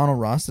thing with Donald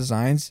Ross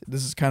Designs.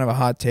 This is kind of a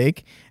hot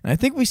take. And I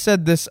think we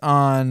said this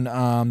on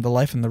the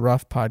Life in the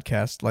Rough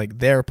podcast, like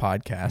their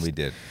podcast. We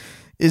did.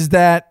 Is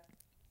that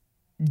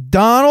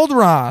Donald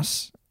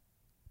Ross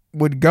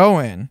would go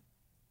in,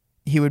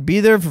 he would be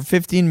there for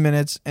 15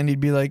 minutes, and he'd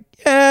be like,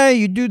 yeah,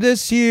 you do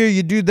this here,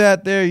 you do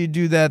that there, you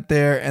do that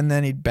there, and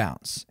then he'd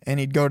bounce, and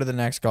he'd go to the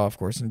next golf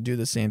course and do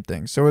the same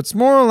thing. So it's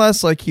more or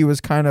less like he was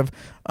kind of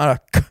a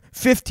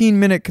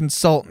 15-minute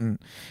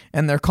consultant,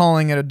 and they're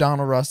calling it a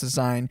Donald Ross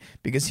Design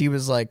because he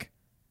was like...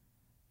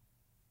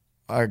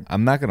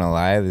 I'm not going to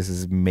lie, this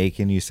is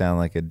making you sound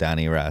like a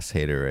Donnie Ross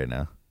hater right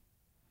now.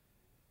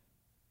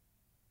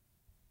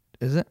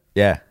 Is it?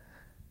 Yeah.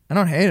 I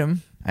don't hate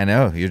him. I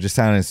know. You're just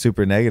sounding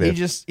super negative.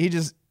 He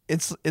just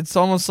it's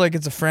almost like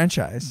it's a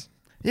franchise.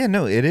 Yeah,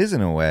 no, it is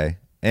in a way.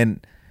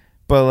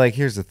 But like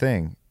here's the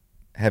thing.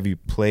 Have you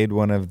played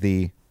one of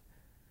the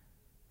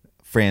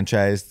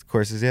franchised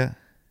courses yet?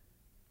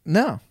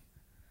 No.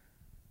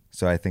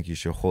 So I think you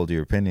should hold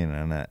your opinion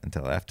on that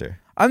until after.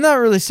 I'm not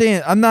really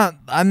saying what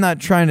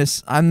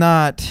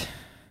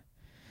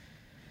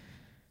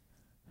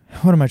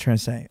am I trying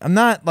to say? I'm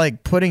not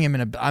like putting him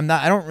in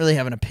I don't really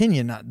have an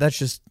opinion. That's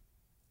just,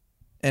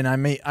 and I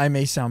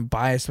may sound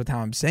biased with how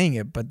I'm saying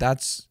it, but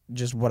that's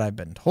just what I've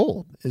been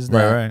told. Is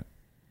that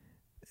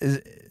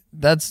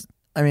that's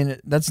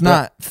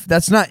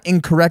not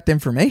incorrect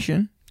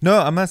information. No,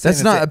 I'm not saying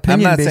that's not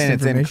opinion. I'm not saying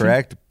it's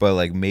incorrect, but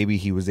like maybe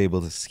he was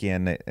able to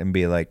scan it and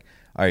be like,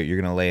 all right,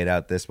 you're gonna lay it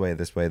out this way,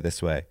 this way,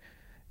 this way,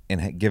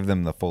 and give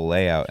them the full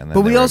layout. And then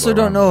but we also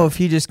don't know if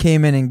he just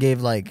came in and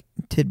gave like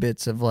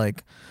tidbits of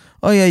like,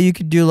 oh yeah, you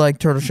could do like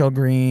turtle shell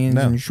greens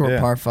and short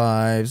par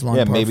fives, long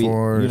par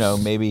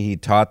fours. Maybe he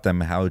taught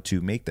them how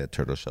to make that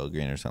turtle shell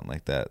green or something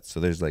like that. So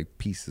there's like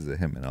pieces of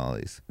him in all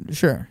these.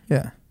 Sure,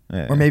 yeah.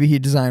 Or maybe he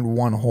designed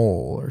one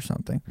hole or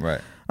something.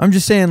 Right. I'm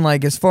just saying,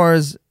 like, as far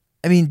as,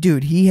 I mean,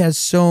 dude, he has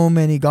so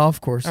many golf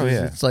courses. Oh,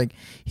 yeah. It's like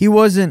he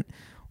wasn't.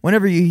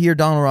 Whenever you hear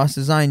Donald Ross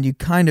Design, you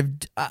kind of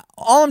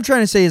all I'm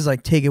trying to say is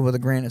like take it with a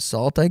grain of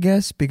salt, I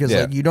guess, because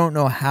like you don't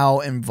know how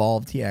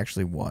involved he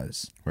actually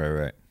was.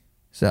 Right.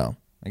 So.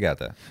 I got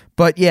that.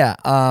 But yeah,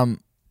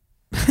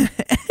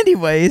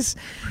 anyways,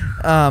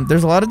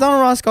 there's a lot of Donald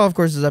Ross golf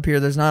courses up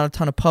here. There's not a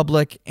ton of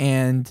public,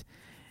 and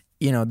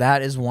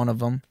that is one of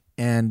them,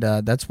 and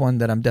that's one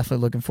that I'm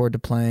definitely looking forward to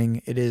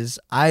playing. It is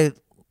I've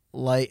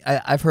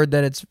heard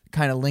that it's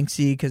kind of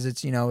linksy because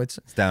it's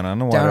it's down on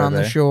the water, down on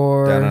the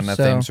shore, down on the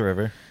Thames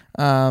River.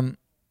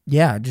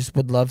 Yeah, just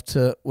would love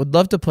to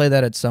play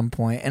that at some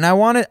point, and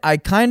I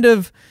kind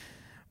of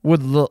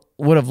would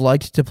have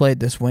liked to play it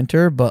this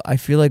winter, but I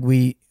feel like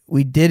we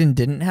did and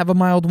didn't have a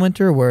mild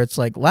winter where it's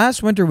like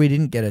last winter we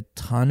didn't get a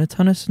ton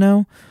of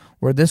snow,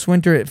 where this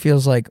winter it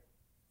feels like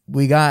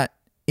we got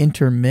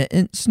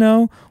intermittent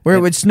snow where it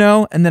would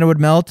snow and then it would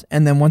melt,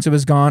 and then once it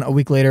was gone a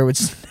week later it would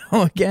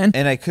snow again.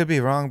 And I could be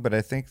wrong, but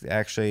I think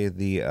actually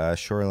the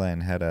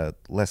shoreline had a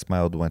less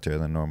mild winter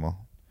than normal.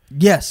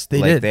 Yes,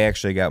 they did. They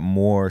actually got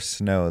more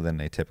snow than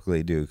they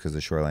typically do because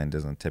the shoreline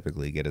doesn't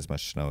typically get as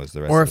much snow as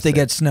the rest. Or of if they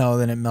get snow,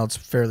 then it melts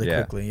fairly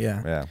quickly.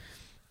 Yeah.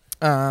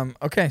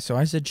 Okay, so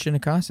I said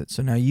Shinnecossett.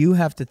 So now you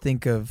have to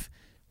think of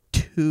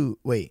two.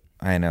 Wait.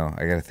 I know.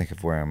 I got to think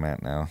of where I'm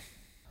at now.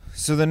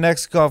 So the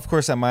next golf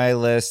course on my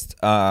list,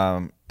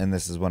 and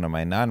this is one of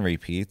my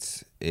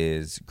non-repeats,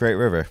 is Great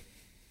River.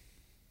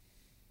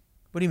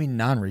 What do you mean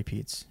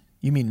non-repeats?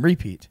 You mean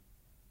repeat?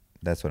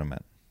 That's what I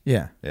meant.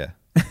 Yeah. Yeah.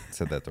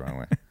 Said that the wrong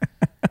way.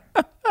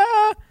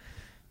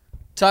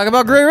 Talk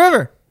about Great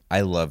River.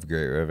 I love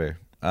Great River.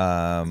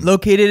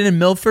 Located in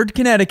Milford,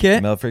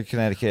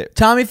 Connecticut.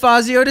 Tommy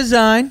Fazio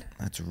Design.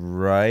 That's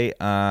right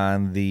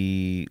on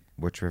the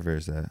Which river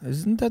is that?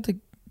 Isn't that the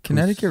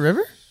Connecticut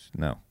River?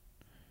 No.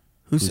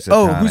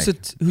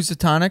 Housatonic.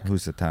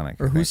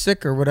 Housatonic. Or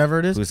Hoosick or whatever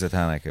it is.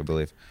 Housatonic, I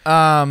believe.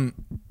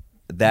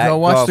 That go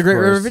watch golf the Great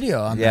course, River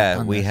video on yeah,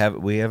 that, on we this.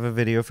 have a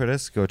video for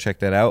this. Go check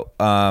that out.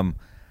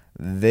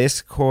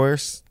 This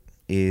course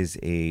is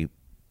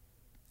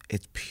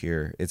it's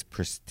pure. It's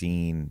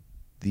pristine.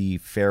 The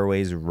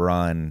fairways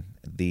run.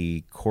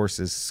 The course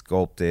is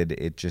sculpted.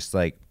 It just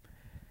like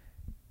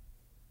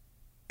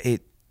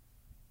it.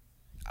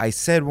 I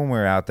said when we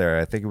were out there,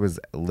 I think it was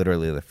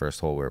literally the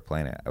first hole we were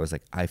playing it. I was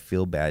like, I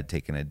feel bad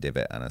taking a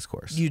divot on this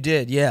course. You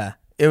did, yeah.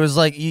 It was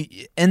like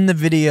in the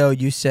video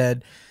you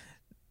said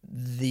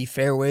the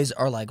fairways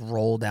are like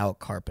rolled out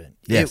carpet.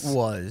 Yes.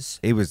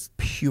 It was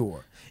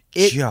pure.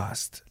 It,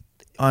 just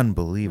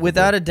unbelievable.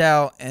 without a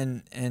doubt,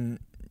 and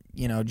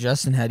you know,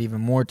 Justin had even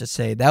more to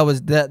say. That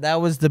was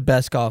the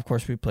best golf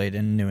course we played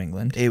in New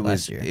England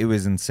last year. It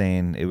was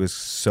insane. It was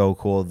so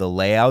cool. The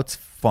layout's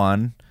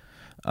fun.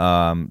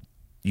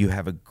 You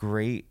have a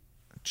great,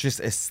 just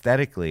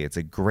aesthetically, it's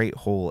a great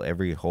hole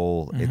every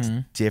hole. Mm-hmm. It's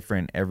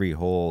different every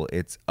hole.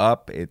 It's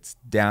up, it's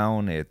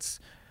down, it's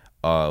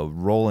a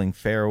rolling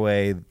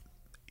fairway.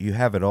 You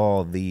have it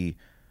all. The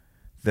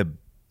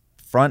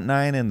front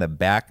nine and the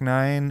back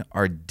nine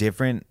are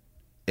different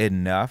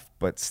enough,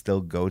 but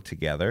still go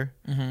together.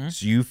 Mm-hmm.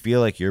 So you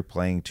feel like you're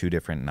playing two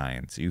different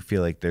nines. You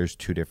feel like there's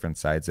two different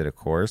sides of the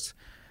course,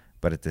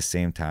 but at the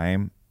same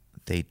time,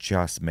 they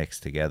just mix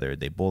together.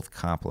 They both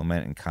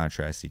complement and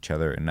contrast each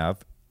other enough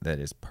that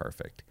is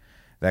perfect.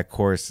 That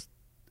course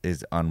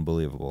is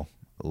unbelievable.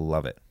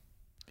 Love it.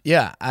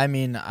 Yeah, I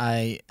mean,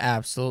 I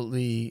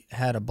absolutely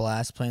had a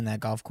blast playing that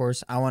golf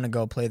course. I want to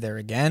go play there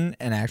again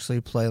and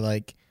actually play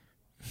like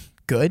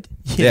good,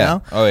 you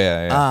know? Oh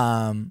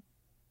yeah.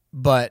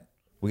 But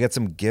We got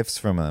some gifts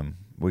from them.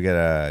 We got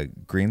a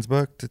Greens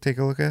book to take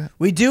a look at.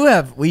 we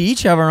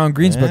each have our own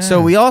Greens book.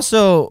 So we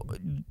also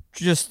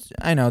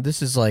I know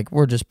this is like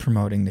we're just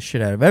promoting the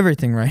shit out of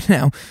everything right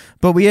now,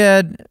 but we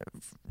had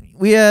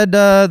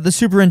the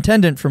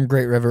superintendent from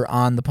Great River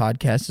on the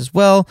podcast as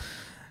well.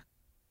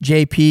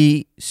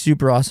 JP,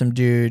 super awesome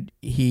dude.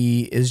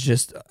 He is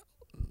just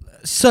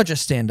such a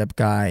stand-up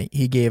guy.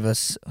 He gave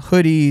us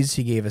hoodies,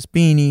 he gave us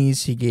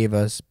beanies, he gave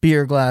us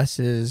beer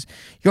glasses,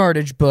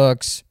 yardage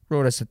books,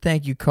 wrote us a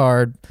thank you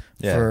card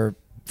for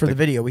the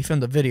video. We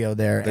filmed the video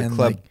there. The and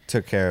club like,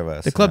 took care of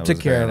us. The club took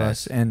care of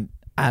nice. us, and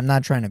I'm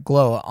not trying to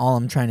glow. All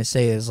I'm trying to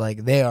say is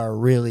like they are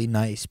really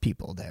nice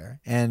people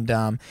there, and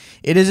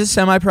it is a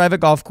semi-private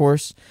golf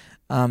course.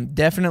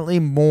 Definitely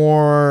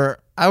more,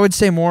 I would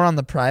say, more on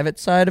the private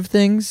side of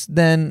things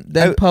than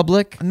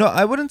public. No,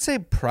 I wouldn't say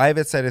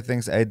private side of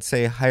things. I'd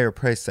say higher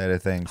price side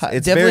of things.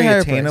 It's definitely very higher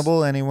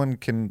attainable. Anyone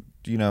can,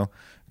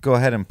 go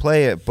ahead and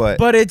play it,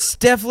 but it's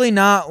definitely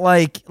not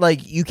like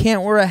you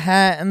can't wear a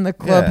hat in the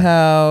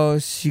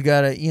clubhouse. You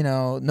gotta,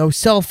 no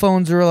cell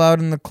phones are allowed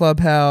in the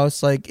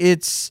clubhouse. Like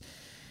it's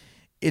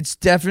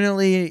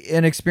definitely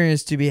an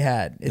experience to be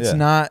had. It's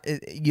not.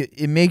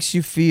 It makes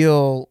you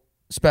feel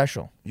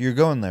special. You're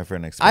going there for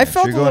an experience. I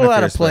felt a little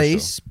out of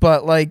place,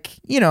 but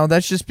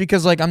that's just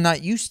because I'm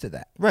not used to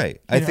that.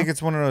 Right. I think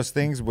it's one of those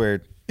things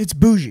where it's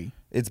bougie.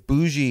 It's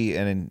bougie,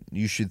 and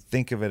you should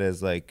think of it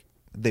as like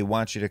they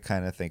want you to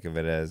kind of think of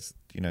it as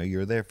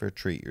you're there for a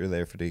treat. You're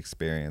there for the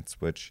experience.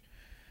 Which,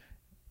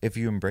 if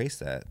you embrace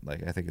that,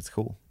 I think it's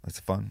cool.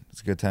 It's fun.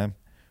 It's a good time.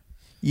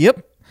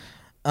 Yep.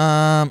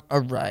 All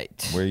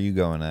right. Where are you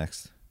going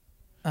next?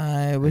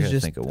 I was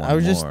just think of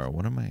one more.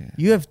 What am I?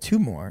 You have two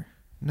more.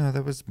 No,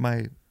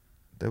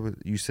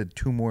 you said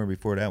two more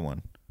before that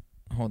one.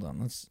 Hold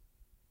on,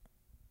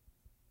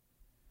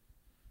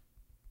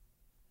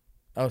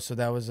 so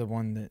that was the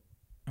one that.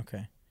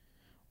 Okay.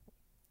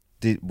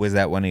 Was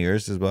that one of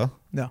yours as well?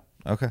 No.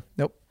 Okay.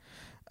 Nope.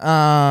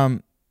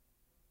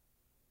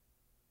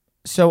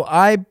 So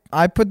I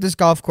put this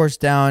golf course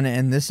down,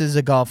 and this is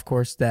a golf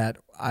course that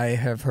I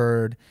have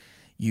heard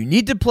you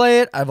need to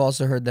play it. I've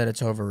also heard that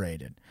it's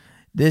overrated.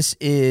 This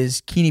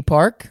is Keeney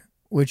Park,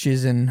 which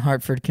is in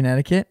Hartford,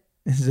 Connecticut.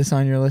 Is this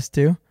on your list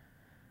too?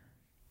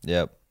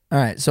 Yep. All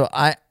right. So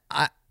I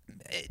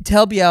to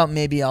help you out,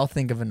 maybe I'll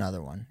think of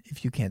another one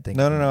if you can't think.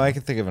 No. I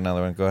can think of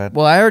another one. Go ahead.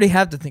 Well, I already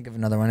have to think of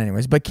another one,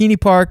 anyways. But Keeney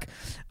Park,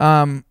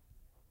 I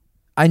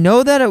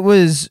know that it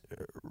was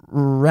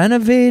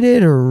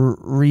renovated or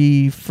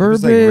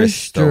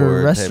refurbished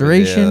or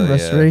restoration. I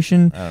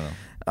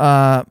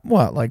don't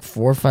know. Like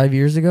 4 or 5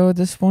 years ago at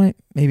this point?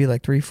 Maybe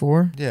like 3,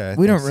 4? Yeah.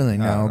 We don't really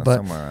know, but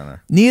somewhere on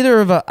there. neither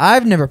of us,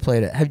 I've never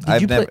played it.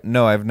 Did you play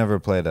No, I've never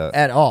played it.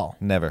 at all?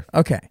 Never.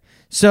 Okay.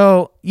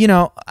 So,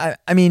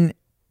 I mean,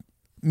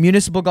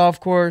 municipal golf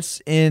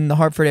course in the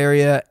Hartford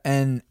area,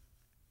 and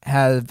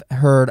have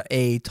heard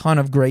a ton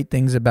of great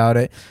things about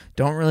it.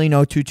 Don't really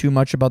know too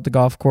much about the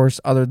golf course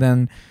other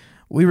than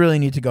we really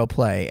need to go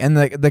play. And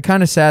the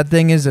kind of sad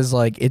thing is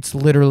it's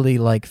literally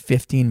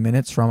 15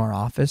 minutes from our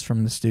office,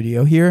 from the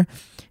studio here.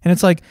 And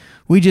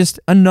it's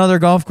another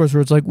golf course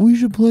where it's we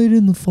should play it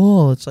in the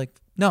fall. It's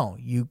no,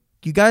 you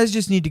guys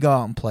just need to go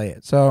out and play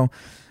it. So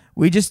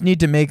we just need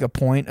to make a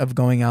point of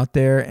going out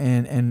there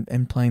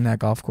and playing that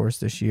golf course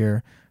this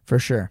year for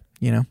sure.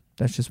 You know,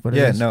 that's just what it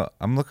is. Yeah, no,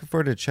 I'm looking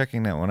forward to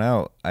checking that one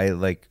out.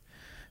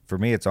 For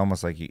me, it's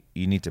almost like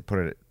you need to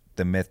put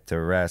the myth to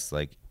rest.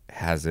 Like,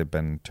 has it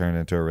been turned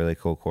into a really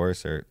cool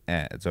course, or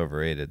it's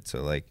overrated?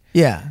 So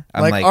yeah,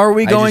 I'm like, like, are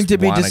we I going just to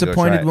be wanna go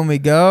disappointed try it. when we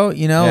go?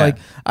 You know, Yeah. like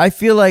I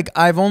feel like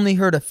I've only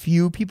heard a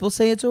few people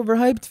say it's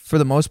overhyped. For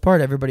the most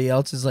part, everybody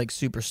else is like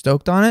super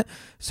stoked on it.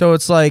 So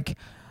it's like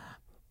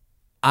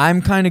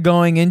I'm kind of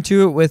going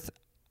into it with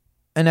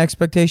an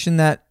expectation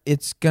that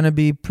it's gonna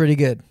be pretty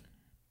good.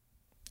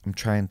 I'm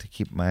trying to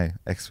keep my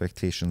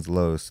expectations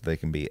low so they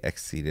can be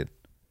exceeded.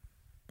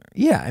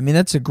 Yeah, I mean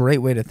that's a great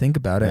way to think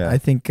about it. Yeah. I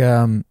think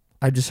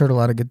I just heard a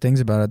lot of good things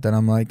about it that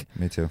I'm like,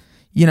 Me too.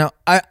 you know,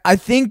 I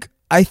think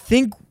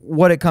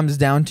what it comes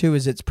down to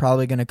is it's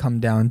probably going to come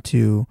down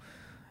to.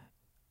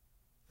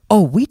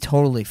 Oh, we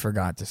totally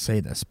forgot to say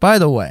this. By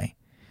the way,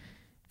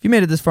 if you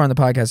made it this far in the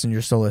podcast and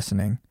you're still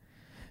listening,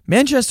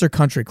 Manchester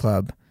Country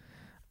Club.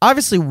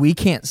 Obviously, we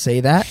can't say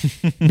that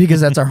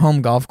because that's our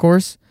home golf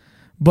course.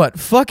 But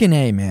fucking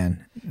A,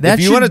 man. That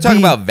If you want to should talk be-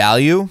 about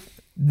value,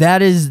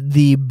 that is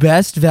the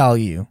best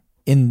value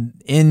in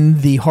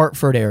the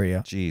Hartford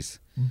area jeez.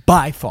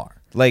 by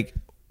far. Like,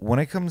 when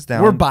it comes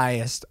down, We're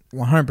biased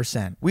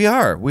 100%. we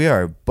are,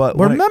 but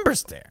We're when it-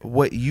 members there.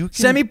 what you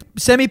can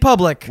Semi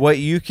public. what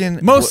you can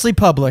Mostly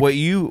public. What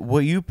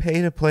you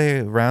pay to play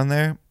around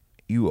there,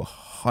 you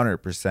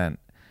 100%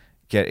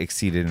 get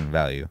exceeded in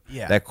value.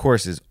 Yeah. That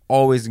course is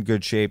always in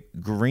good shape.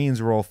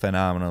 Greens roll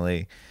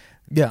phenomenally.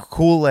 Yeah.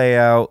 Cool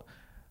layout.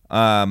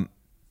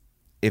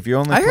 If you're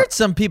only I heard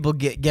some people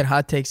get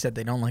hot takes that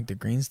they don't like the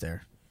greens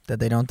there. That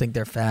they don't think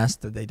they're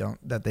fast. That they don't.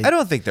 That they. I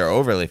don't think they're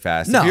overly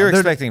fast. No, if you're they're-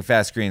 expecting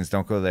fast greens,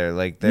 don't go there.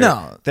 Like they're,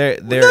 No. they're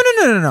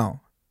No.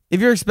 If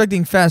you're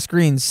expecting fast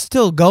greens,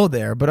 still go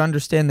there, but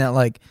understand that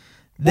like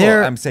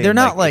they're I'm saying they're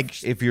not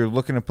like. if you're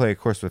looking to play a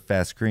course with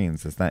fast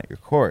greens, that's not your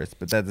course.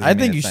 But that doesn't. I mean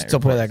think you it's should not still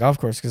your play course. that golf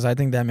course because I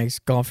think that makes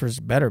golfers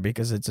better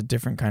because it's a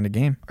different kind of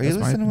game. Are you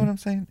That's my listening to what opinion. I'm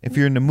saying? If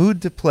you're in the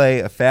mood to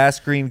play a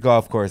fast green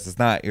golf course, it's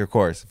not your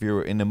course. If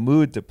you're in the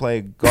mood to play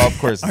a golf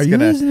course Are that's you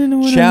going listening to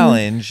what to I'm-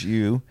 challenge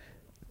you,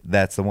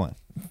 that's the one.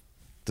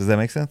 Does that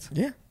make sense?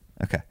 Yeah.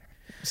 Okay.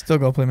 Still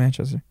go play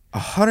Manchester.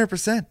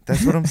 100%.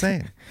 That's what I'm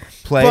saying.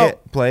 Well-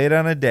 Play it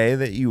on a day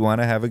that you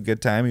want to have a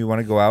good time. You want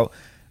to go out.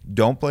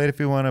 Don't play it if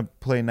you want to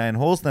play 9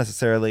 holes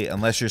necessarily,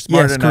 unless you're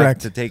smart Yes, enough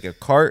correct. to take a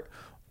cart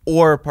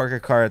or park a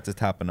car at the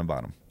top and the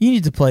bottom. You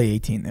need to play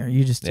 18 there.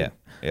 You just do. Yeah.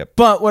 Yep.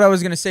 But what I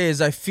was gonna say is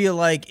I feel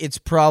like it's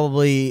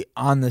probably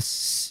on a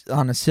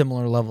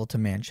similar level to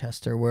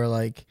Manchester, where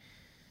like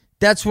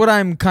that's what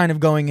I'm kind of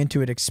going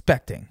into it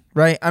expecting.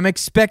 Right? I'm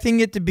expecting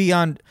it to be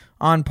on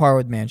par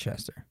with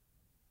Manchester,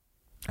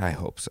 I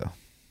hope so.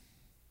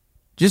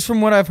 just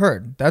from what I've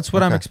heard. That's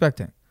what I'm Okay.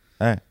 expecting.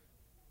 All right.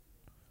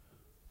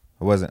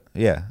 I wasn't.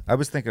 Yeah. I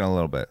was thinking a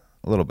little bit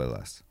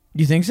less.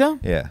 You think so?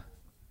 Yeah.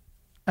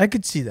 I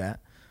could see that.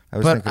 I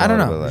was But thinking I don't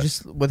a little know. bit less.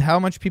 Just with how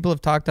much people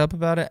have talked up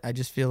about it, I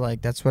just feel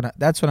like that's what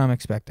I'm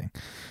expecting.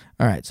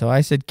 All right, so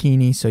I said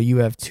Keeney, so you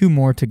have 2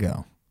 more to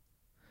go,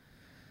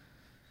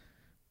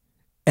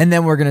 and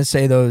then we're gonna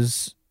say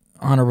those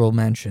honorable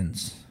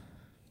mentions.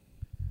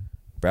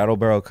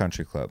 Brattleboro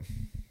Country Club.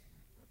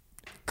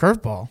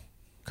 Curveball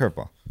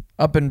Curveball.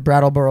 up in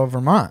Brattleboro,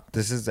 Vermont,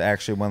 This is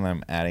actually one that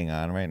I'm adding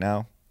on right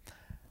now.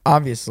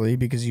 obviously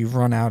because you've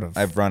run out of.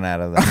 I've run out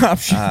of them.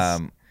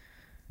 Options.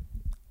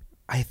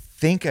 I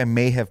think I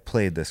may have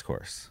played this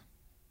course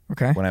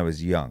Okay. when I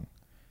was young.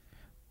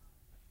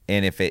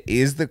 And if it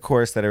is the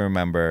course that I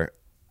remember,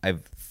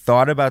 I've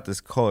thought about this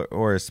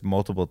course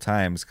multiple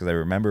times because I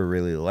remember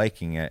really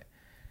liking it.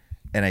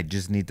 And I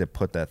just need to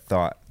put that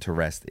thought to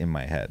rest in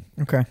my head.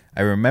 Okay.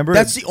 I remember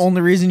That's the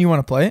only reason you want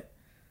to play it.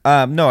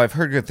 No, I've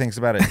heard good things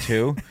about it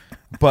too.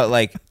 But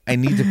like I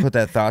need to put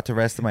that thought to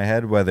rest in my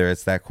head, whether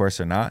it's that course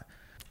or not.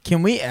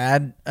 Can we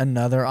add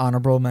another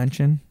honorable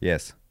mention,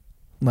 Yes.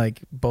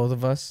 like both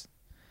of us,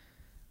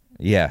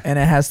 Yeah. and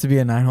it has to be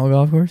a 9-hole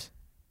golf course?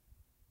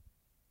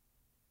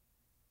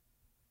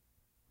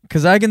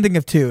 Because I can think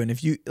of 2, and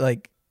if you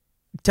like,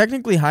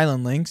 technically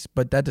Highland Links,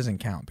 but that doesn't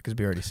count because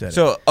we already said it.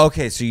 So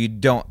okay, so you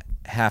don't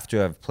have to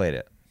have played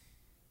it.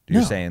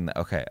 You're No. saying that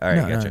okay, all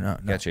right, No, gotcha. no.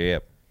 Gotcha,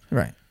 yep.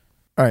 Right.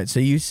 All right. So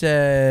you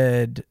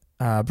said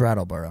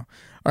Brattleboro.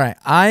 All right.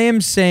 I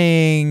am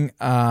saying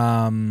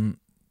Toccoa,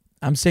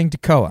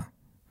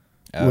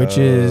 which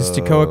is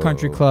Toccoa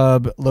Country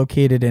Club,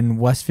 located in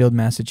Westfield,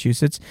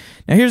 Massachusetts.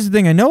 Now, here's the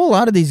thing. I know a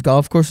lot of these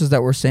golf courses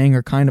that we're saying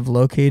are kind of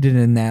located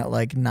in that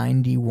like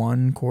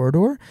 91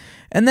 corridor,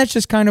 and that's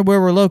just kind of where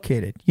we're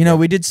located. You know,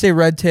 we did say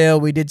Redtail,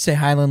 we did say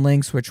Highland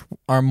Links, which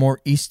are more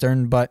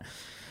eastern, but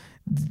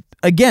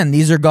again,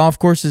 these are golf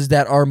courses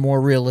that are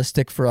more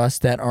realistic for us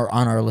that are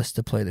on our list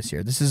to play this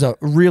year. This is a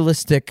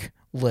realistic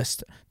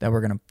list that we're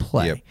going to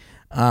play. Yep.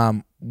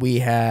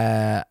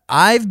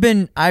 I've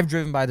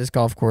driven by this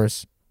golf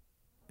course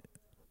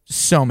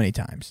so many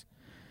times.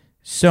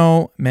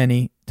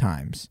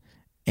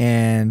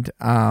 And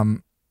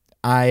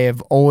I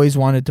have always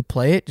wanted to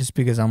play it just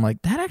because I'm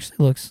like, that actually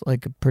looks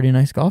like a pretty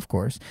nice golf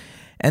course.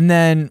 And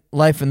then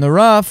Life in the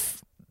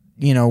Rough,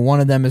 one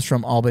of them is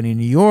from Albany,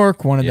 New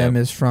York. One of them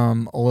is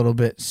from a little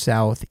bit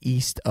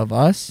southeast of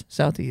us.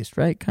 Southeast,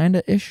 right? Kind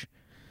of ish.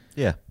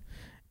 Yeah.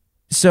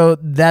 So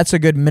that's a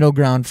good middle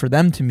ground for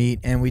them to meet.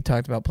 And we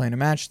talked about playing a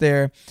match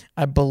there.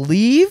 I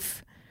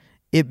believe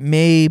it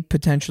may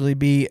potentially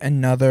be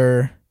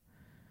another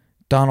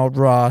Donald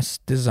Ross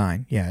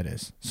design. Yeah, it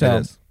is. So, It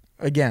is.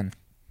 Again,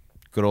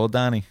 Good old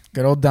Donnie.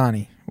 good old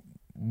Donnie.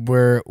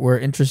 We're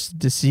interested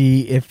to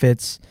see if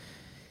it's,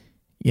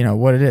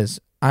 what it is.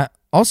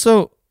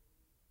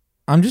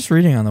 I'm just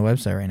reading on the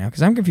website right now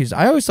because I'm confused.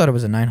 I always thought it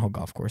was a 9-hole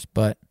golf course,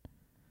 but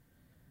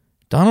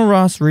Donald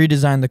Ross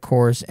redesigned the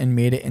course and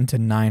made it into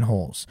 9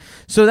 holes.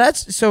 So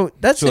that's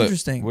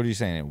interesting. What are you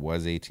saying? It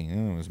was 18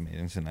 and it was made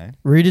into 9?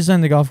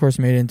 Redesigned the golf course,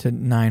 made it into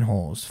 9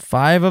 holes.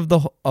 5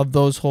 of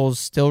those holes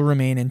still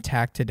remain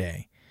intact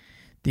today.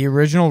 The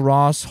original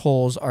Ross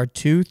holes are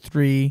 2,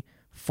 3,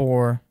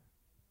 4,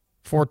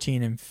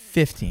 14, and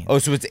 15. Oh,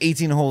 so it's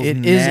 18 holes now.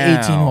 It is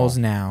 18 holes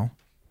now.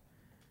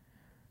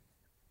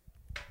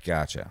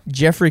 Gotcha.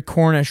 Jeffrey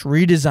Cornish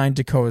redesigned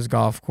Toccoa's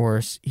golf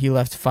course. He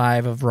left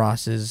 5 of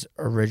Ross's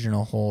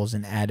original holes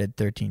and added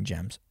 13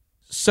 gems.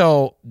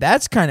 So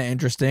that's kind of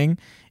interesting.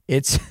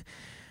 It's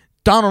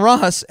Donald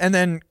Ross and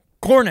then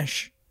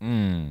Cornish.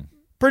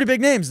 Pretty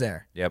big names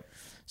there. Yep.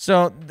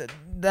 So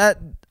that's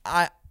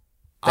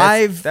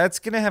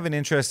gonna have an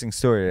interesting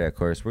story to that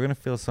course. We're gonna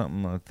feel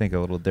something I think a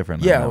little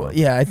different.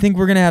 Yeah. I think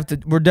we're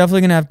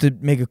definitely gonna have to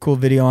make a cool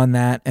video on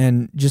that,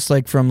 and just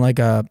like from like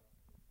a,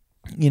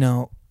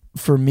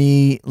 for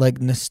me,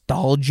 like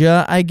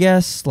nostalgia, I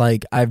guess.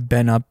 Like I've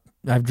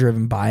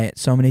driven by it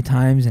so many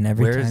times, and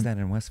every time. Where is that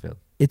in Westfield?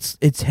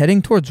 It's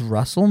heading towards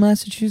Russell,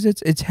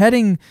 Massachusetts. It's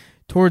heading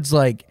towards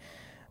like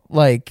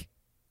Lee.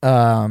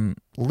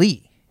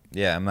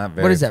 Yeah, I'm not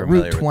very. What is that,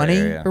 familiar Route 20 with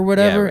that area. or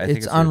whatever? Yeah, I think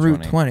it's on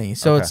Route 20.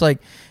 So Okay. it's like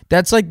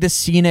that's like the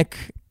scenic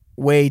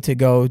way to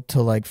go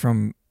to like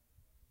from.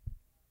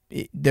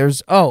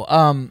 There's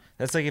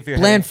that's like if you're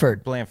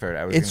Blandford. Blandford.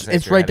 I was It's gonna say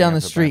if you're right down heading the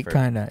up to street, Blandford.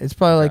 kind of. It's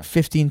probably like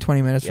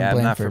 15-20 minutes Yeah, from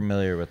I'm not Blandford.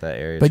 familiar with that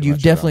area. But too you've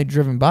much at all. definitely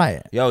driven by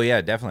it. Oh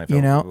yeah, definitely.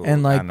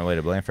 And like on the way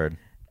to Blandford.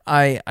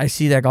 I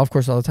see that golf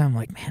course all the time. I'm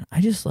like, man,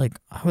 I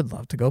would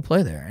love to go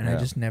play there, and I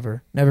just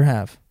never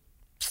have.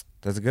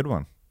 That's a good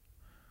one.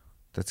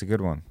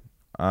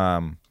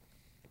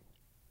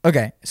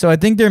 Okay, so I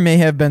think there may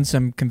have been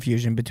some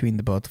confusion between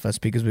the both of us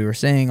because we were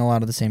saying a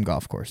lot of the same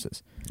golf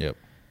courses. Yep.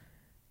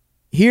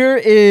 Here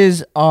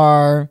is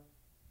our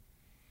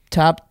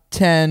top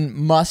 10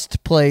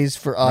 must plays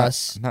for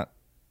us.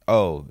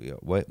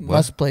 What?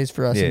 Must plays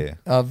for us Yeah.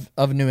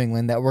 of New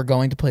England that we're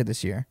going to play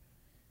this year.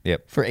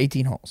 Yep. For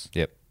 18 holes.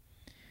 Yep.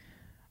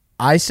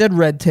 I said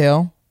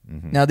Redtail.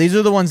 Now these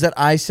are the ones that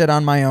I said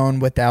on my own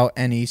without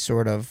any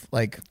sort of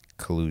like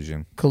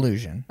collusion.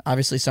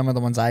 Obviously, some of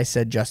the ones I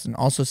said, Justin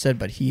also said,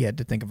 but he had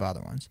to think of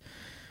other ones.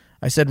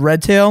 I said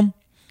Redtail.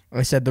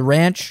 I said The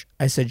Ranch.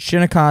 I said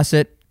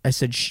Shinnecossett. I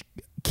said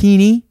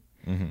Keeney.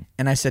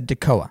 And I said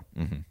Toccoa.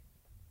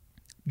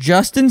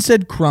 Justin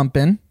said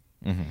Crumpin.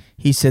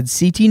 He said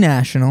CT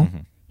National.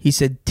 He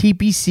said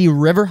TPC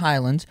River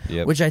Highlands,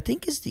 which I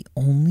think is the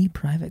only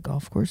private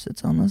golf course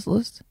that's on this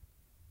list.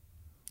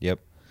 Yep.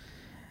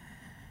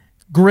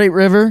 Great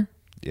River.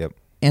 Yep.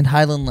 And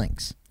Highland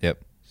Links. Yep.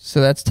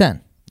 So that's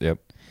 10. Yep.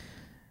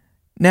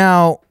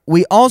 Now,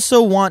 we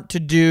also want to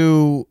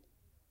do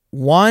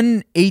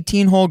one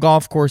 18-hole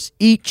golf course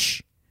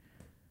each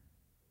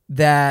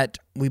that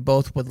we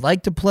both would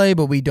like to play,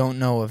 but we don't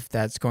know if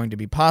that's going to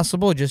be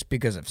possible just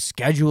because of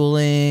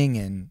scheduling,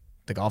 and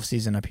the golf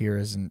season up here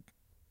isn't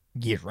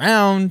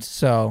year-round,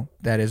 so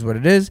that is what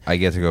it is. I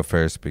get to go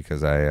first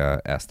because I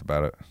asked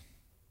about it.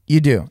 You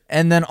do.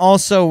 And then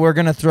also we're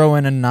going to throw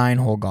in a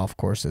 9-hole golf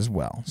course as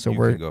well. So you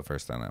we're can go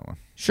first on that one.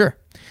 Sure.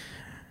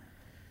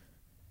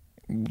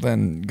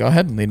 Then go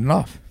ahead and lead it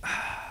off.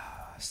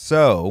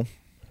 So,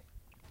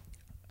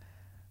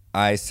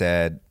 I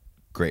said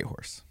Great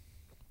Horse.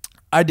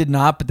 I did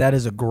not, but that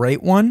is a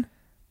great one.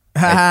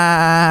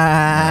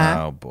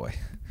 Oh, boy.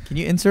 Can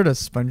you insert a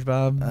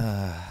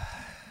SpongeBob?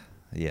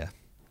 Yeah,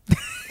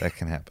 that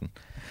can happen.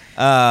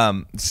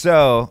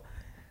 So...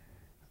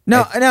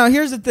 Now,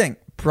 here's the thing.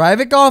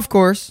 Private golf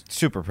course.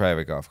 Super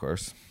private golf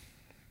course.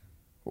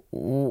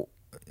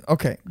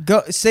 Okay.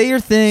 Go say your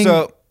thing.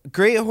 So,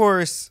 Great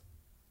Horse,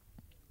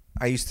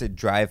 I used to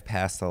drive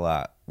past a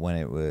lot when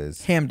it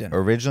was... Hamden.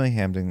 Originally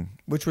Hamden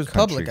Which was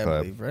Country public, I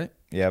Club. believe, right?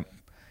 Yep.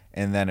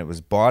 And then it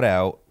was bought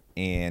out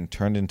and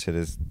turned into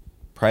this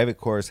private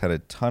course, had a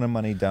ton of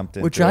money dumped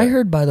into it. Which I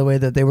heard, by the way,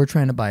 that they were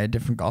trying to buy a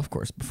different golf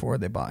course before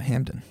they bought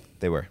Hamden.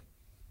 They were.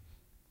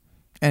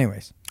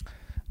 Anyways.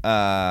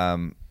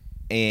 I've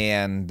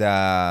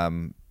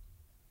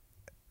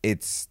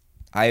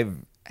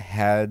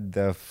had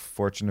the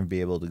fortune of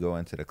being able to go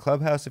into the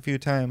clubhouse a few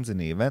times in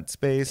the event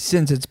space.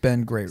 Since it's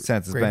been Great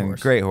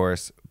Horse. Great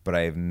Horse, but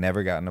I've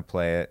never gotten to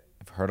play it.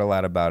 I've heard a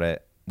lot about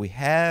it. We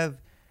have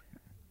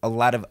a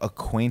lot of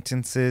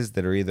acquaintances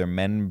that are either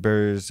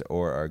members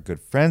or are good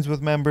friends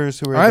with members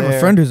who are I have there. a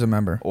friend who's a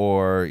member.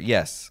 Or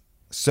yes.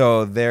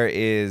 So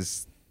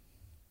there's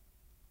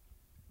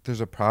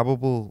a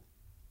probable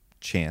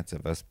chance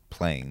of us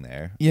playing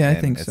there. Yeah, I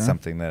and think it's so.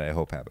 something that I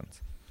hope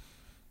happens.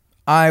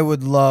 I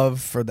would love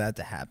for that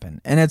to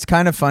happen. And it's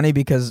kind of funny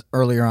because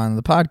earlier on in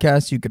the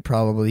podcast, you could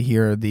probably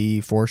hear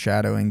the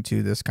foreshadowing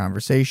to this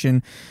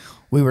conversation.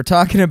 We were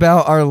talking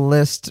about our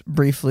list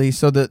briefly.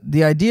 So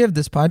the idea of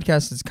this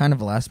podcast is kind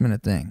of a last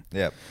minute thing.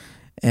 Yep.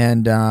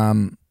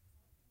 And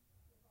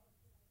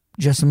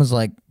Justin was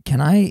like,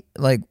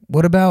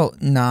 what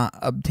about not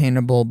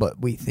obtainable,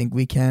 but we think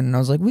we can? And I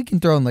was like, we can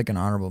throw in like an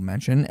honorable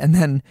mention. And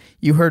then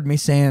you heard me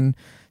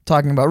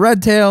talking about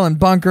Red Tail and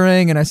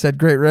bunkering, and I said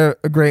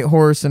great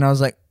horse, and I was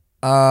like,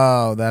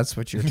 oh, that's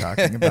what you're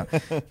talking about.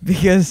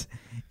 Because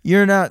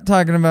you're just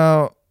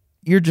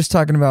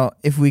talking about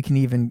if we can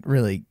even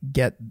really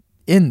get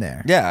in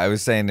there. Yeah, I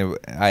was saying,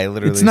 I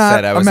literally It's not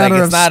said, I a was like,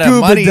 matter it's of not a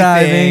scuba money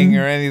diving. thing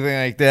or anything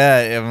like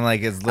that. I'm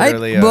like, it's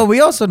literally Well, we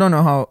also don't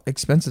know how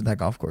expensive that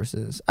golf course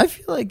is. I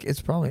feel like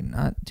it's probably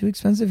not too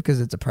expensive because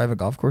it's a private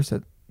golf course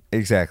that,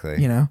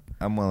 exactly.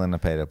 I'm willing to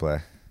pay to play.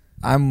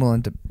 I'm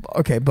willing to.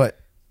 Okay, but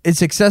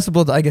it's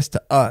accessible, I guess,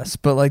 to us,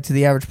 but like to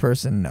the average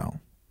person, no.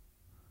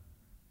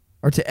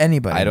 Or to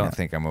anybody. I don't no.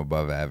 think I'm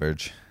above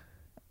average.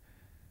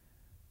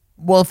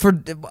 Well,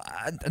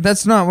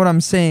 that's not what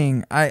I'm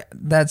saying.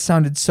 That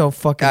sounded so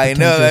fucking. I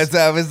know. pretentious.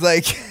 I was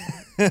like,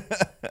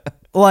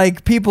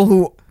 like people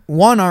who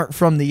aren't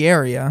from the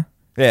area.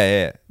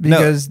 yeah.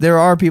 Because there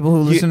are people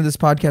who listen to this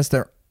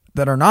podcast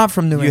that are not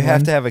from New England. You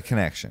have to have a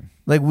connection.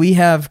 Like we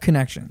have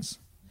connections,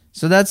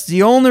 so that's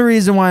the only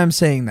reason why I'm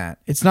saying that.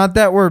 It's not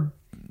that we're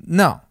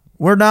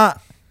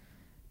not.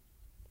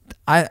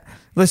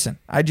 Listen.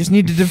 I just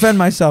need to defend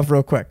myself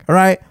real quick. All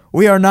right.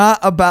 We are not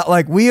about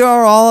we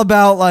are all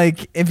about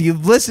if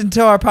you've listened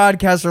to our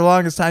podcast for the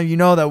longest time, you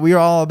know that we are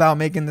all about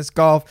making this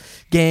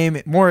golf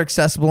game more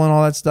accessible and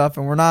all that stuff.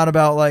 And we're not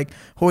about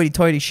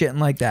hoity-toity shit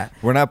and like that.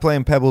 We're not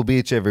playing Pebble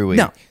Beach every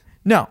week.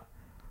 No.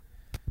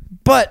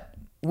 But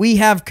we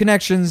have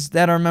connections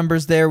that are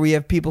members there. We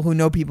have people who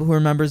know people who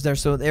are members there.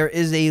 So there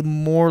is a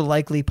more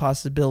likely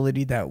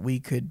possibility that we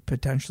could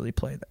potentially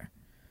play there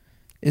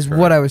is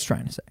Correct. what I was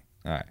trying to say.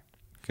 All right.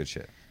 Good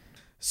shit.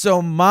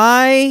 So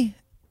my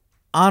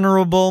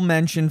honorable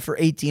mention for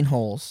 18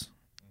 holes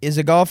is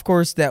a golf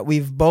course that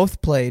we've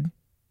both played.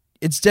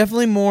 It's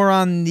definitely more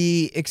on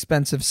the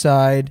expensive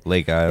side.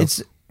 Lake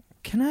Isles.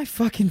 Can I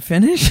fucking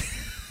finish?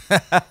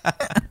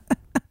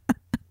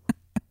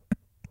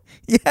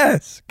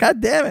 Yes. God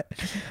damn it.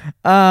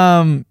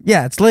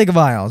 Yeah, it's Lake of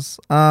Isles.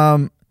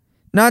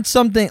 Not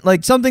something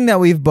that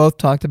we've both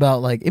talked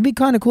about. It'd be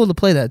kind of cool to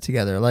play that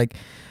together.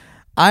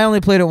 I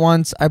only played it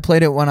once. I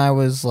played it when I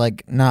was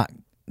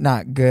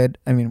not good.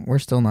 I mean, we're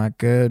still not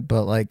good,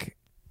 but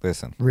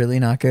Listen, really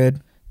not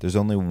good. there's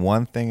only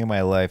one thing in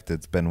my life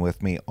that's been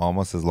with me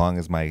almost as long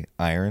as my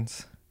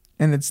irons.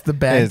 And it's the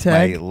bag It's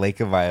tag. my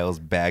Lake of Isles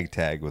bag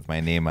tag with my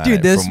name on Dude,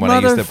 it this from when I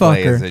used to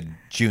play motherfucker- as a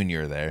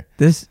junior there.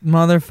 This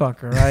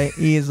motherfucker, right?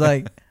 He's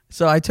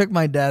so I took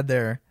my dad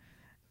there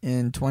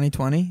in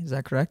 2020. Is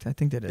that correct? I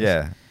think that is.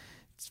 Yeah.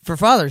 For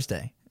Father's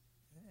Day.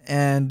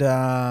 And,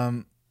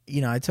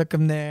 I took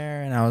him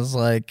there and I was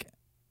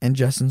and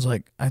Justin's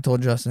I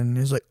told Justin, and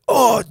he's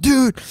oh,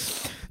 dude,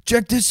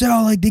 check this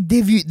out. They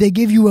give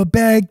you a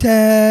bag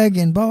tag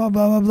and blah, blah,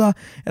 blah, blah, blah.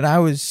 And I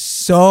was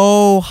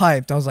so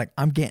hyped. I was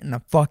I'm getting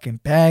a fucking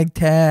bag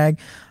tag.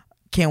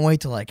 Can't wait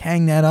to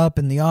hang that up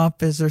in the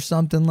office or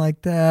something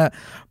like that.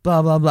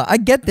 Blah, blah, blah. I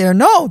get there.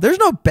 No, there's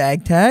no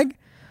bag tag.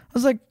 I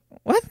was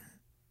what?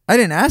 I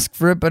didn't ask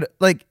for it, but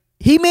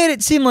he made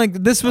it seem like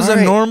this was All a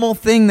right. normal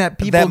thing that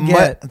people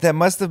get. That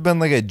must have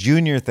been a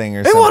junior thing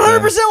or It something.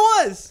 100%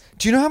 was.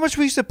 Do you know how much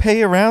we used to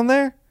pay around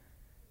there?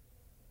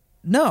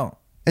 No.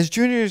 As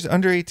juniors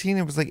under 18,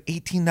 it was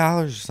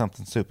 $18 or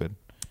something stupid.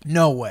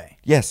 No way.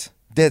 Yes.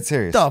 Dead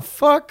serious. The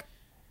fuck?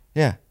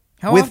 Yeah.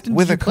 How with, often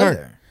with did a you play cart.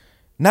 there?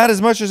 Not as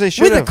much as they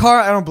should With have. a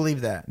cart? I don't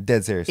believe that.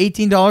 Dead serious.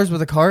 $18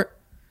 with a cart?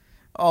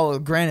 Oh,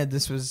 granted,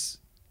 this was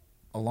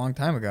a long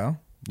time ago.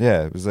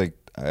 Yeah, it was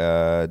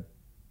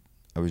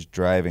I was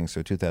driving,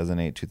 so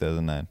 2008,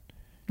 2009.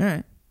 All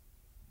right.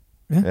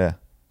 Yeah.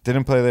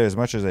 Didn't play there as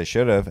much as I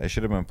should have. I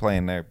should have been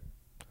playing there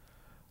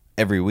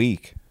every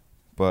week,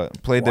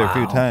 but played there a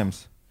few Wow.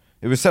 times.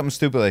 It was something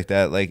stupid like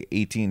that,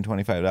 $18,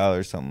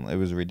 $25, something. It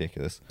was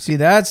ridiculous. See,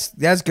 that's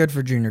good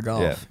for junior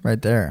golf Yeah.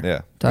 right there.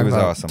 Yeah, Talk it was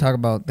about, awesome. Talk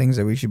about things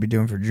that we should be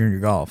doing for junior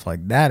golf.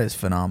 That is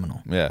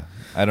phenomenal. Yeah.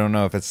 I don't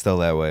know if it's still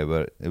that way,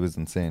 but it was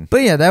insane.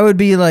 But yeah, that would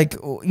be I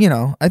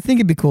think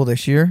it'd be cool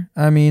this year.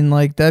 I mean,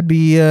 that'd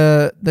be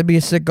a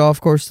sick golf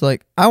course.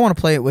 I want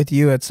to play it with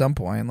you at some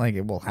point.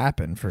 It will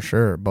happen for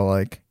sure.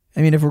 But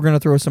I mean, if we're gonna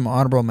throw some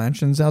honorable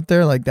mentions out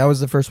there, that was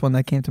the first one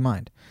that came to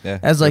mind. Yeah.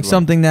 As good one.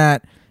 something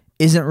that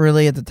isn't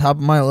really at the top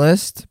of my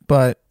list,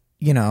 but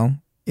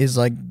is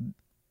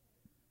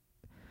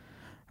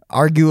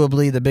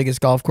arguably the biggest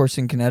golf course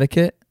in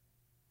Connecticut.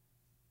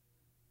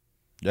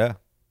 Yeah.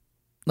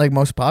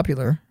 Most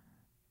popular.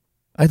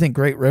 I think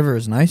Great River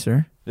is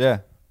nicer. Yeah.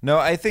 No,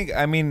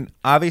 I mean,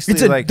 obviously,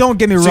 It's a, like, don't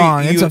get me so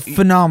wrong, it's a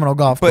phenomenal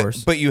golf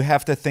course. But you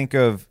have to think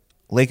of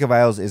Lake of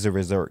Isles is a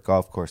resort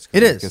golf course.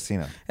 It is.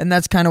 Casino. And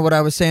that's kind of what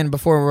I was saying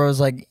before, where I was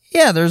like,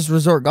 yeah, there's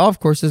resort golf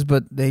courses,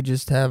 but they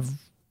just have.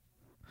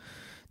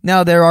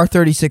 Now there are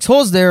 36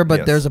 holes there, but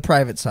Yes. there's a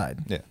private side.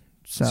 Yeah.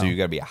 So you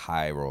got to be a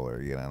high roller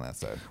to get on that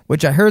side.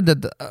 which I heard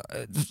that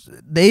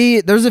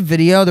there was a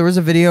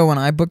video when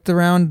I booked the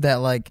round that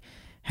like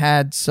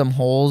had some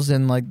holes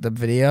in like the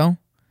video,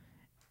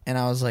 and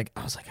I was like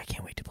I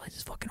can't wait to play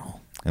this fucking hole.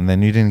 And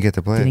then you didn't get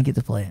to play Didn't it. get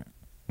to play it.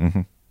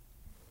 Mm-hmm.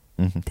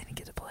 Didn't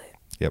get to play it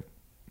Yep.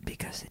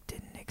 because it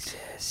didn't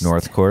exist.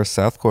 North course,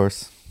 south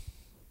course.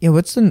 Yeah,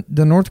 what's the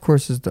north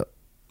course is the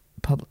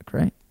public,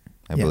 right?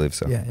 I Yeah, believe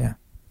so. Yeah, yeah.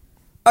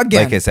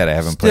 Again, Like I said, I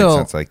haven't still- played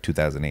since like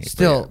 2008. but yeah, I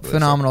Still believe so.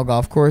 phenomenal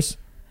golf course.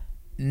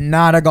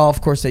 Not a golf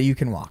course that you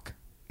can walk.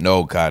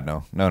 No, God,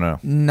 no. No.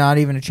 Not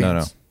even a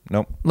chance. No.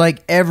 Nope.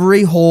 Like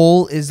every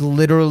hole is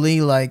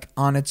literally like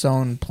on its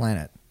own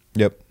planet.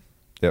 Yep.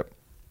 You're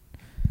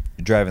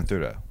driving through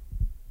the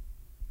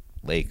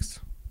lakes,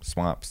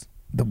 swamps,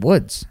 The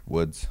woods.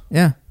 woods,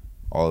 Yeah.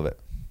 all of it.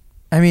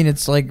 I mean,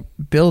 it's like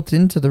built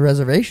into the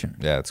reservation.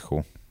 Yeah, it's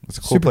cool. It's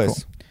a cool Super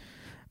place.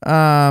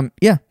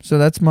 Yeah. So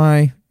that's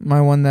my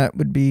one that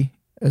would be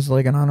as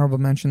like an honorable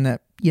mention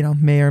that,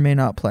 may or may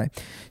not play.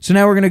 So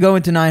now we're going to go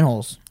into 9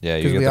 holes. Yeah,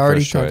 you Because get we the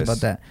already first talked choice. about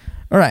that.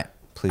 All right.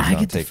 Please I don't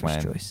get the take first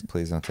mine. choice.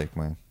 Please don't take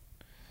mine.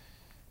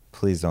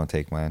 Please don't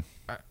take mine.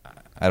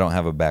 I don't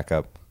have a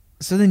backup.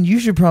 So then you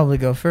should probably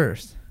go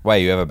first. Why,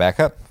 you have a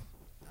backup?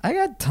 I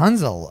got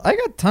tons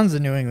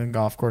of New England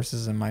golf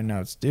courses in my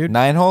notes, dude.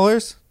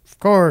 9-holers? Of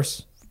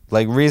course.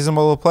 Like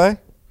reasonable to play?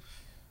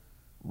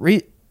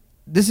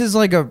 This is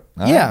like a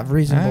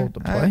reasonable to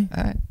play.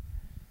 All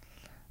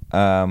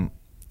right.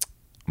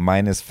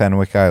 Mine is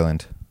Fenwick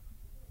Island.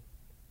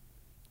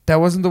 That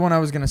wasn't the one I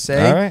was gonna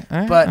say. All right,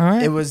 but all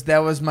right. that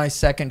was my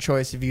second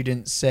choice. If you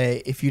didn't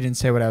say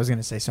what I was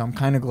gonna say, so I'm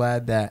kind of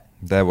glad that.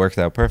 That worked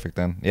out perfect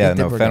then. Yeah, It did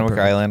no, work out Fenwick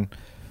perfect.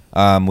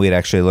 Island. We'd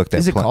actually looked at.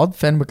 Is it called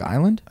Fenwick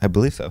Island? I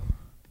believe so.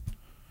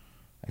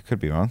 I could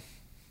be wrong.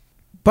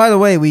 By the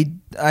way,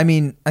 I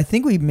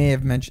think we may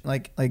have mentioned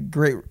like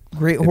great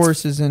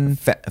horses and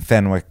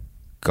Fenwick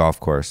Golf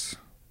Course,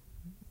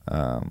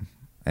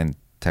 and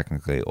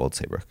technically Old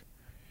Saybrook.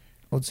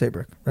 Old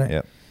Saybrook, right?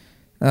 Yep.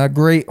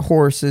 Great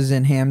horses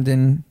in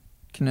Hamden,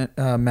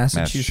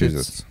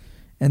 Massachusetts,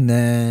 and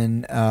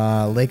then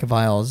Lake of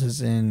Isles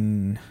is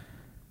in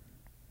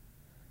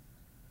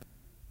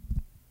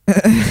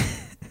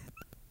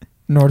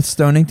North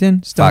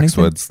Stonington.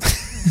 Foxwoods.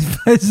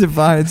 It's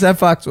at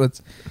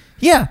Foxwoods.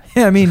 Yeah.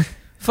 I mean,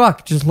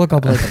 fuck. Just look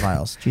up Lake of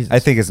Isles. Jesus. I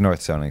think it's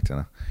North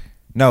Stonington.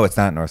 No, it's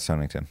not North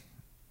Stonington.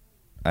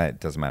 It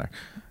doesn't matter.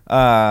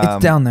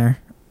 it's down there.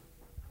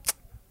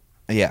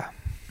 Yeah.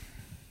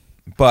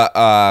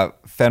 But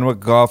Fenwick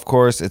Golf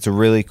Course, it's a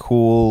really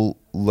cool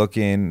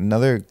looking,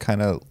 another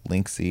kind of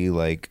linksy,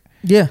 like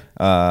Yeah.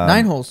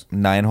 9 holes.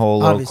 9-hole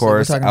little Obviously, we're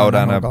course talking out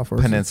about on 9-hole a golf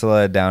courses.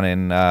 peninsula down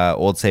in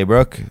Old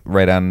Saybrook,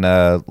 right on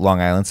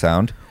Long Island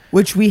Sound.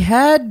 Which we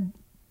had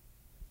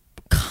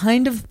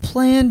kind of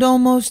planned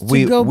almost to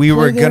We go were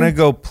play there. gonna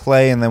go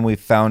play, and then we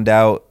found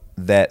out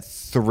that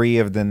 3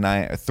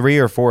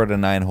 or 4 of the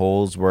 9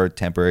 holes were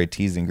temporary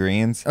tees and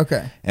greens.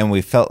 Okay. And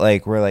we felt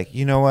like we're like,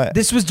 you know what?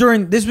 This was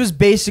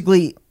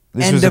basically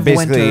This end was of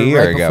basically winter, a year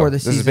right ago. before the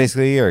This season. is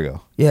basically a year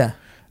ago. Yeah.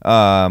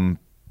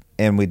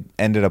 And we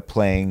ended up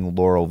playing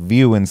Laurel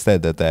View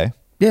instead that day.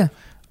 Yeah.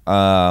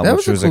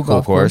 Which was a cool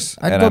golf course.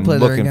 I'd And go I'm play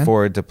there looking again.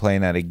 forward to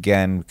playing that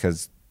again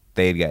because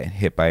they got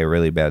hit by a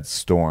really bad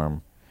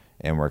storm,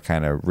 and we're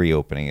kind of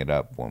reopening it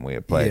up when we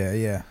had played. Yeah,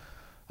 yeah.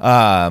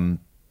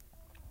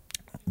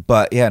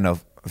 But yeah, no,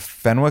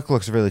 Fenwick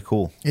looks really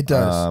cool. It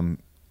does.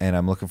 And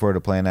I'm looking forward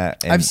to playing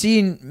that. And I've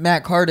seen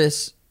Matt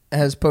Cardis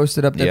has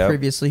posted up there Yep.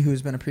 previously,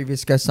 who's been a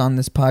previous guest on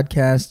this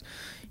podcast.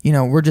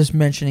 We're just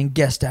mentioning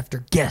guest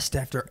after guest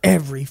after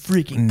every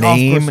freaking golf course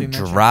we name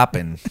mention.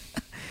 dropping.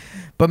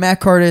 But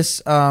Matt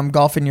Cardis,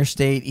 Golf in Your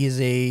State, he's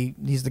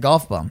the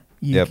golf bum.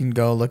 You Yep. can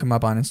go look him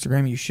up on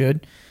Instagram. You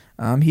should.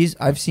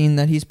 I've seen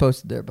that he's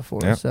posted there before.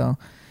 Yep. So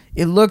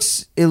it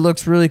looks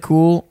really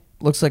cool.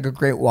 Looks like a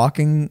great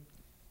walking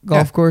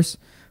golf Yeah. course.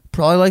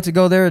 Probably like to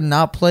go there and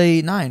not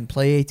play 9,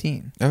 play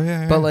 18. Oh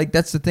yeah, But like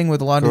that's the thing with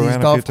a lot Go of these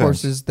around a golf few times.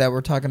 courses that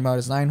we're talking about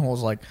is 9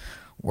 holes. Like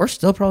we're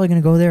still probably gonna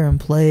go there and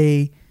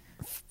play.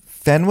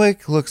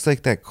 Fenwick looks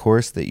like that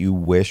course that you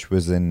wish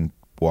was in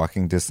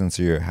walking distance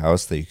of your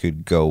house that you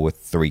could go with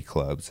 3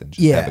 clubs and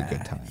just have a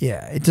good time.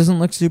 Yeah, it doesn't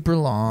look super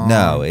long.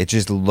 No, it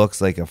just looks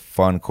like a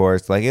fun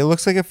course. Like it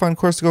looks like a fun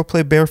course to go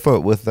play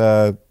barefoot with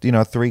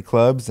 3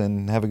 clubs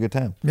and have a good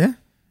time. Yeah.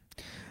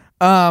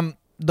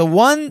 The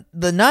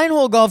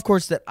 9-hole golf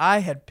course that I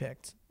had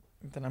picked,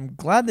 that I'm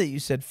glad that you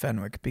said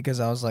Fenwick, because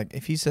I was like,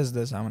 if he says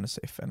this, I'm going to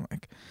say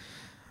Fenwick,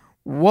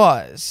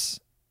 was,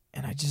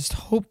 and I just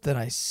hope that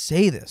I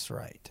say this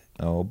right,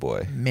 Oh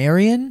boy.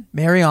 Marion,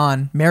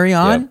 Yep.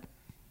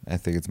 I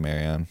think it's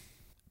Marion.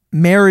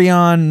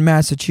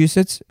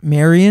 Massachusetts,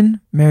 Marin.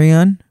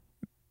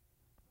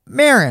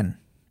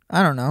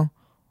 I don't know.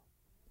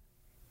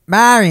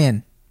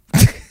 Marion.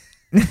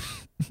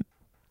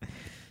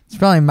 It's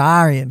probably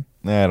Marion.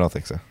 Nah, I don't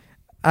think so.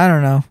 I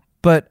don't know.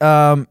 But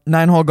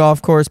 9-hole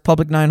golf course,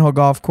 public 9-hole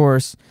golf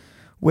course,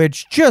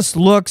 which just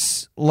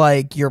looks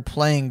like you're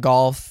playing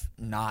golf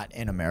not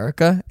in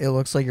America. It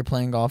looks like you're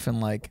playing golf in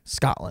like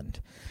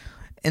Scotland.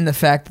 And the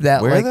fact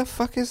that Where like the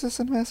fuck is this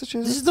in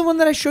Massachusetts? this is the one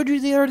that I showed you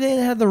the other day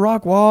that had the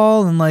rock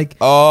wall and like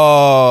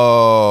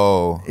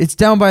Oh. it's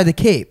down by the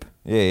Cape.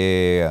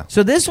 Yeah.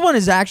 So this one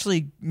is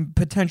actually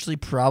potentially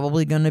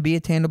probably going to be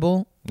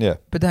attainable. Yeah.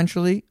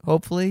 Potentially,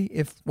 hopefully,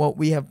 if what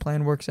we have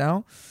planned works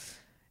out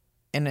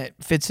and it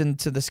fits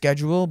into the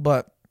schedule,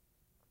 but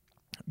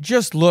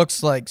just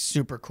looks like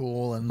super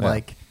cool and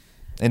like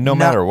And no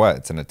matter what,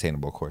 it's an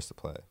attainable course to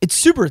play. it's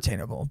super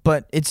attainable,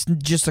 but it's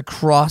just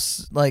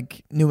across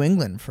like New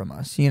England from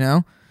us, you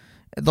know,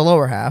 the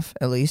lower half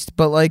at least,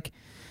 but like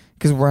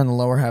because we're in the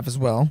lower half as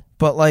well,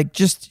 but like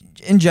just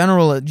in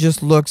general, it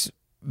just looks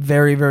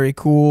very, very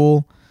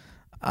cool.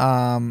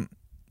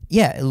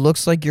 Yeah, it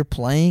looks like you're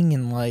playing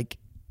in like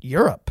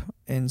Europe,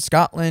 in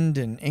Scotland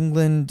and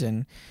England,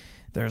 and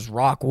there's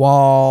rock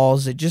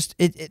walls.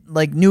 It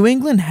like New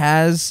England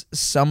has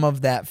some of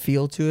that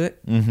feel to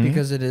it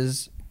because it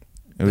is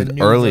the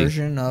new early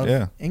version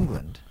of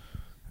England.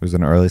 It was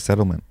an early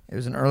settlement. It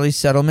was an early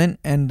settlement,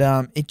 and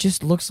it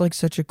just looks like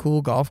such a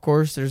cool golf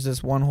course. There's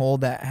this one hole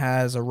that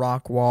has a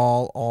rock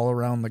wall all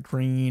around the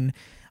green.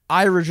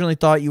 I originally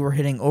thought you were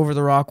hitting over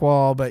the rock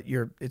wall, but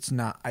it's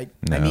not. I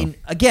mean,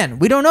 again,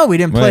 we don't know. We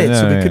didn't play it,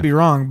 so we could be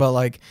wrong. But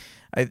like,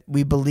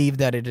 we believe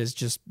that it is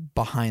just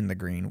behind the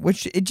green,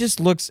 which it just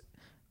looks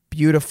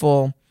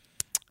beautiful.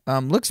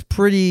 Looks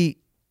pretty.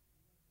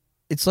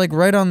 It's like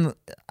right on.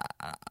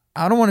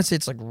 I don't want to say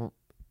it's like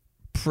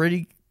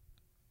pretty.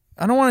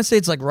 I don't want to say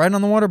it's like right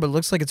on the water, but it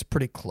looks like it's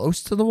pretty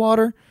close to the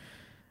water.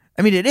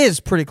 I mean, it is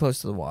pretty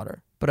close to the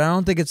water, but I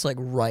don't think it's like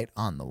right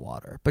on the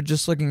water. But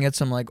just looking at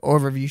some like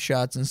overview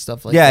shots and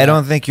stuff like that. Yeah, I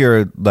don't think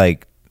you're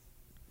like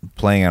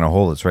playing on a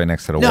hole that's right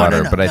next to the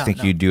water, but I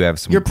think you do have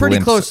some. You're pretty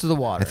close to the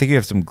water. I think you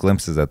have some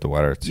glimpses at the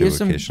water too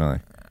occasionally.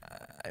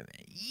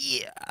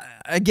 Yeah,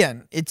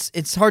 again,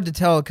 it's hard to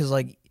tell because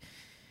like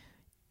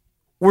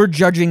we're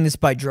judging this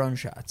by drone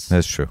shots.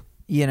 That's true.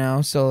 You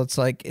know, so it's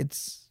like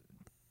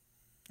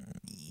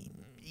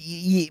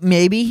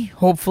maybe,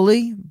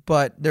 hopefully,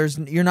 but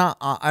you're not.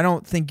 I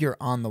don't think you're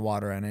on the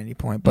water at any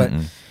point. But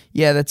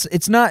yeah,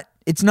 it's not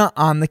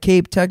on the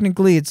Cape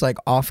technically. It's like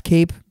off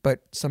Cape,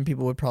 but some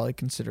people would probably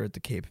consider it the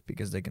Cape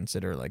because they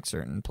consider like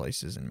certain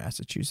places in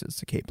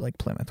Massachusetts the Cape, like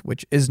Plymouth,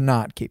 which is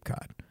not Cape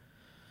Cod.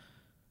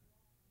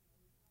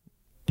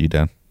 You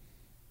done?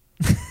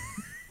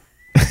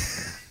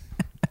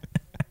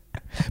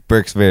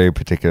 Burke's very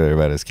particular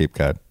about his Cape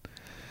Cod.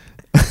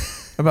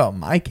 About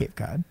my Cape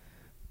Cod.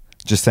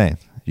 Just saying.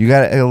 You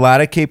got a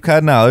lot of Cape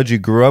Cod knowledge. You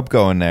grew up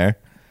going there.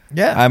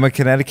 Yeah. I'm a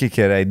Connecticut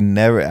kid.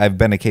 I've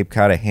been to Cape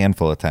Cod a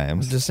handful of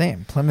times. I'm just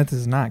saying, Plymouth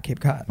is not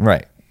Cape Cod.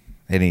 Right.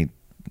 And he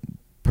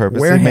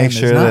purposely Wareham makes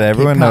sure is not that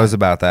everyone Cape Cod. knows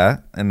about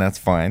that, and that's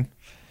fine.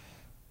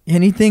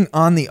 Anything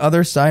on the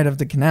other side of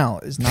the canal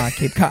is not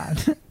Cape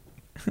Cod.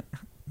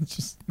 It's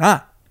just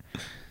not.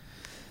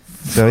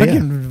 So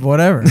Fucking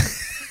whatever.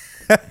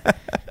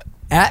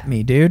 At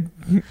me, dude.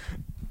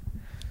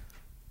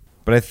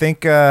 But I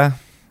think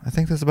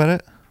that's about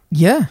it.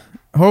 Yeah.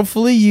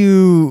 Hopefully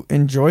you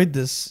enjoyed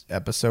this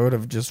episode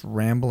of just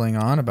rambling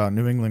on about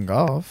New England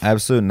golf.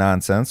 Absolute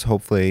nonsense.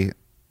 Hopefully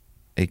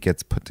it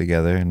gets put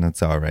together and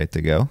it's all right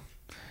to go.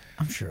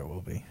 I'm sure it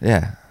will be.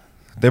 Yeah.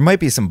 There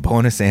might be some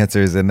bonus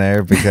answers in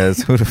there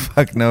because who the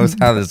fuck knows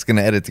how this is going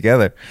to edit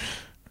together.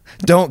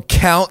 Don't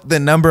count the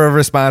number of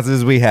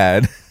responses we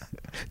had.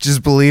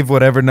 Just believe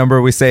whatever number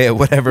we say at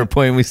whatever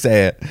point we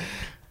say it.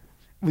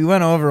 We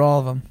went over all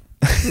of them.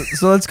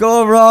 So let's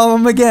go over all of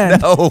them again.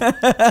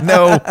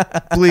 No,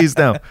 please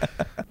no.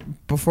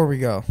 Before we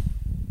go.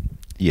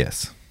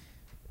 Yes.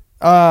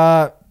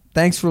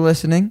 Thanks for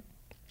listening.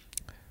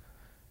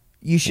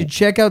 You should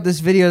check out this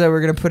video that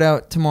we're going to put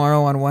out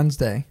tomorrow on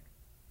Wednesday.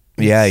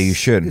 Yeah, you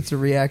should. It's a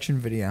reaction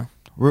video.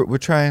 We're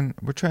trying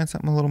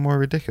something a little more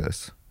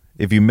ridiculous.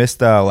 If you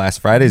missed last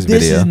Friday's video.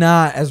 This is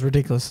not as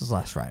ridiculous as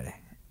last Friday.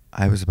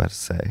 I was about to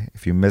say,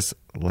 if you missed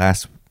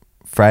last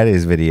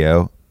Friday's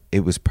video,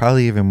 it was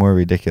probably even more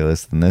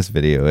ridiculous than this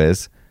video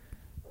is.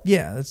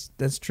 Yeah,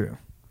 that's true.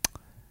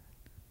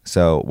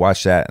 So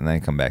watch that and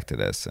then come back to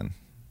this, and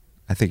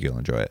I think you'll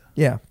enjoy it.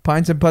 Yeah,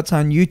 Pints and Putts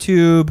on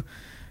YouTube,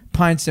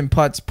 Pints and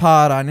Putts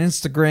Pod on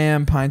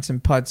Instagram, Pints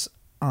and Putts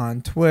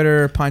on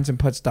Twitter,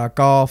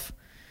 pintsandputts.golf.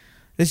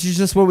 This is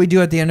just what we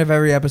do at the end of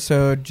every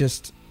episode.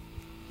 Just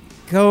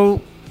go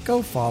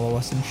follow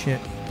us and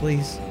shit,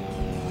 please.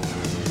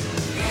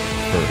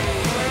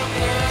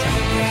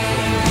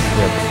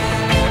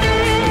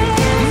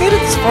 You made it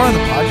this far on the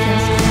podcast.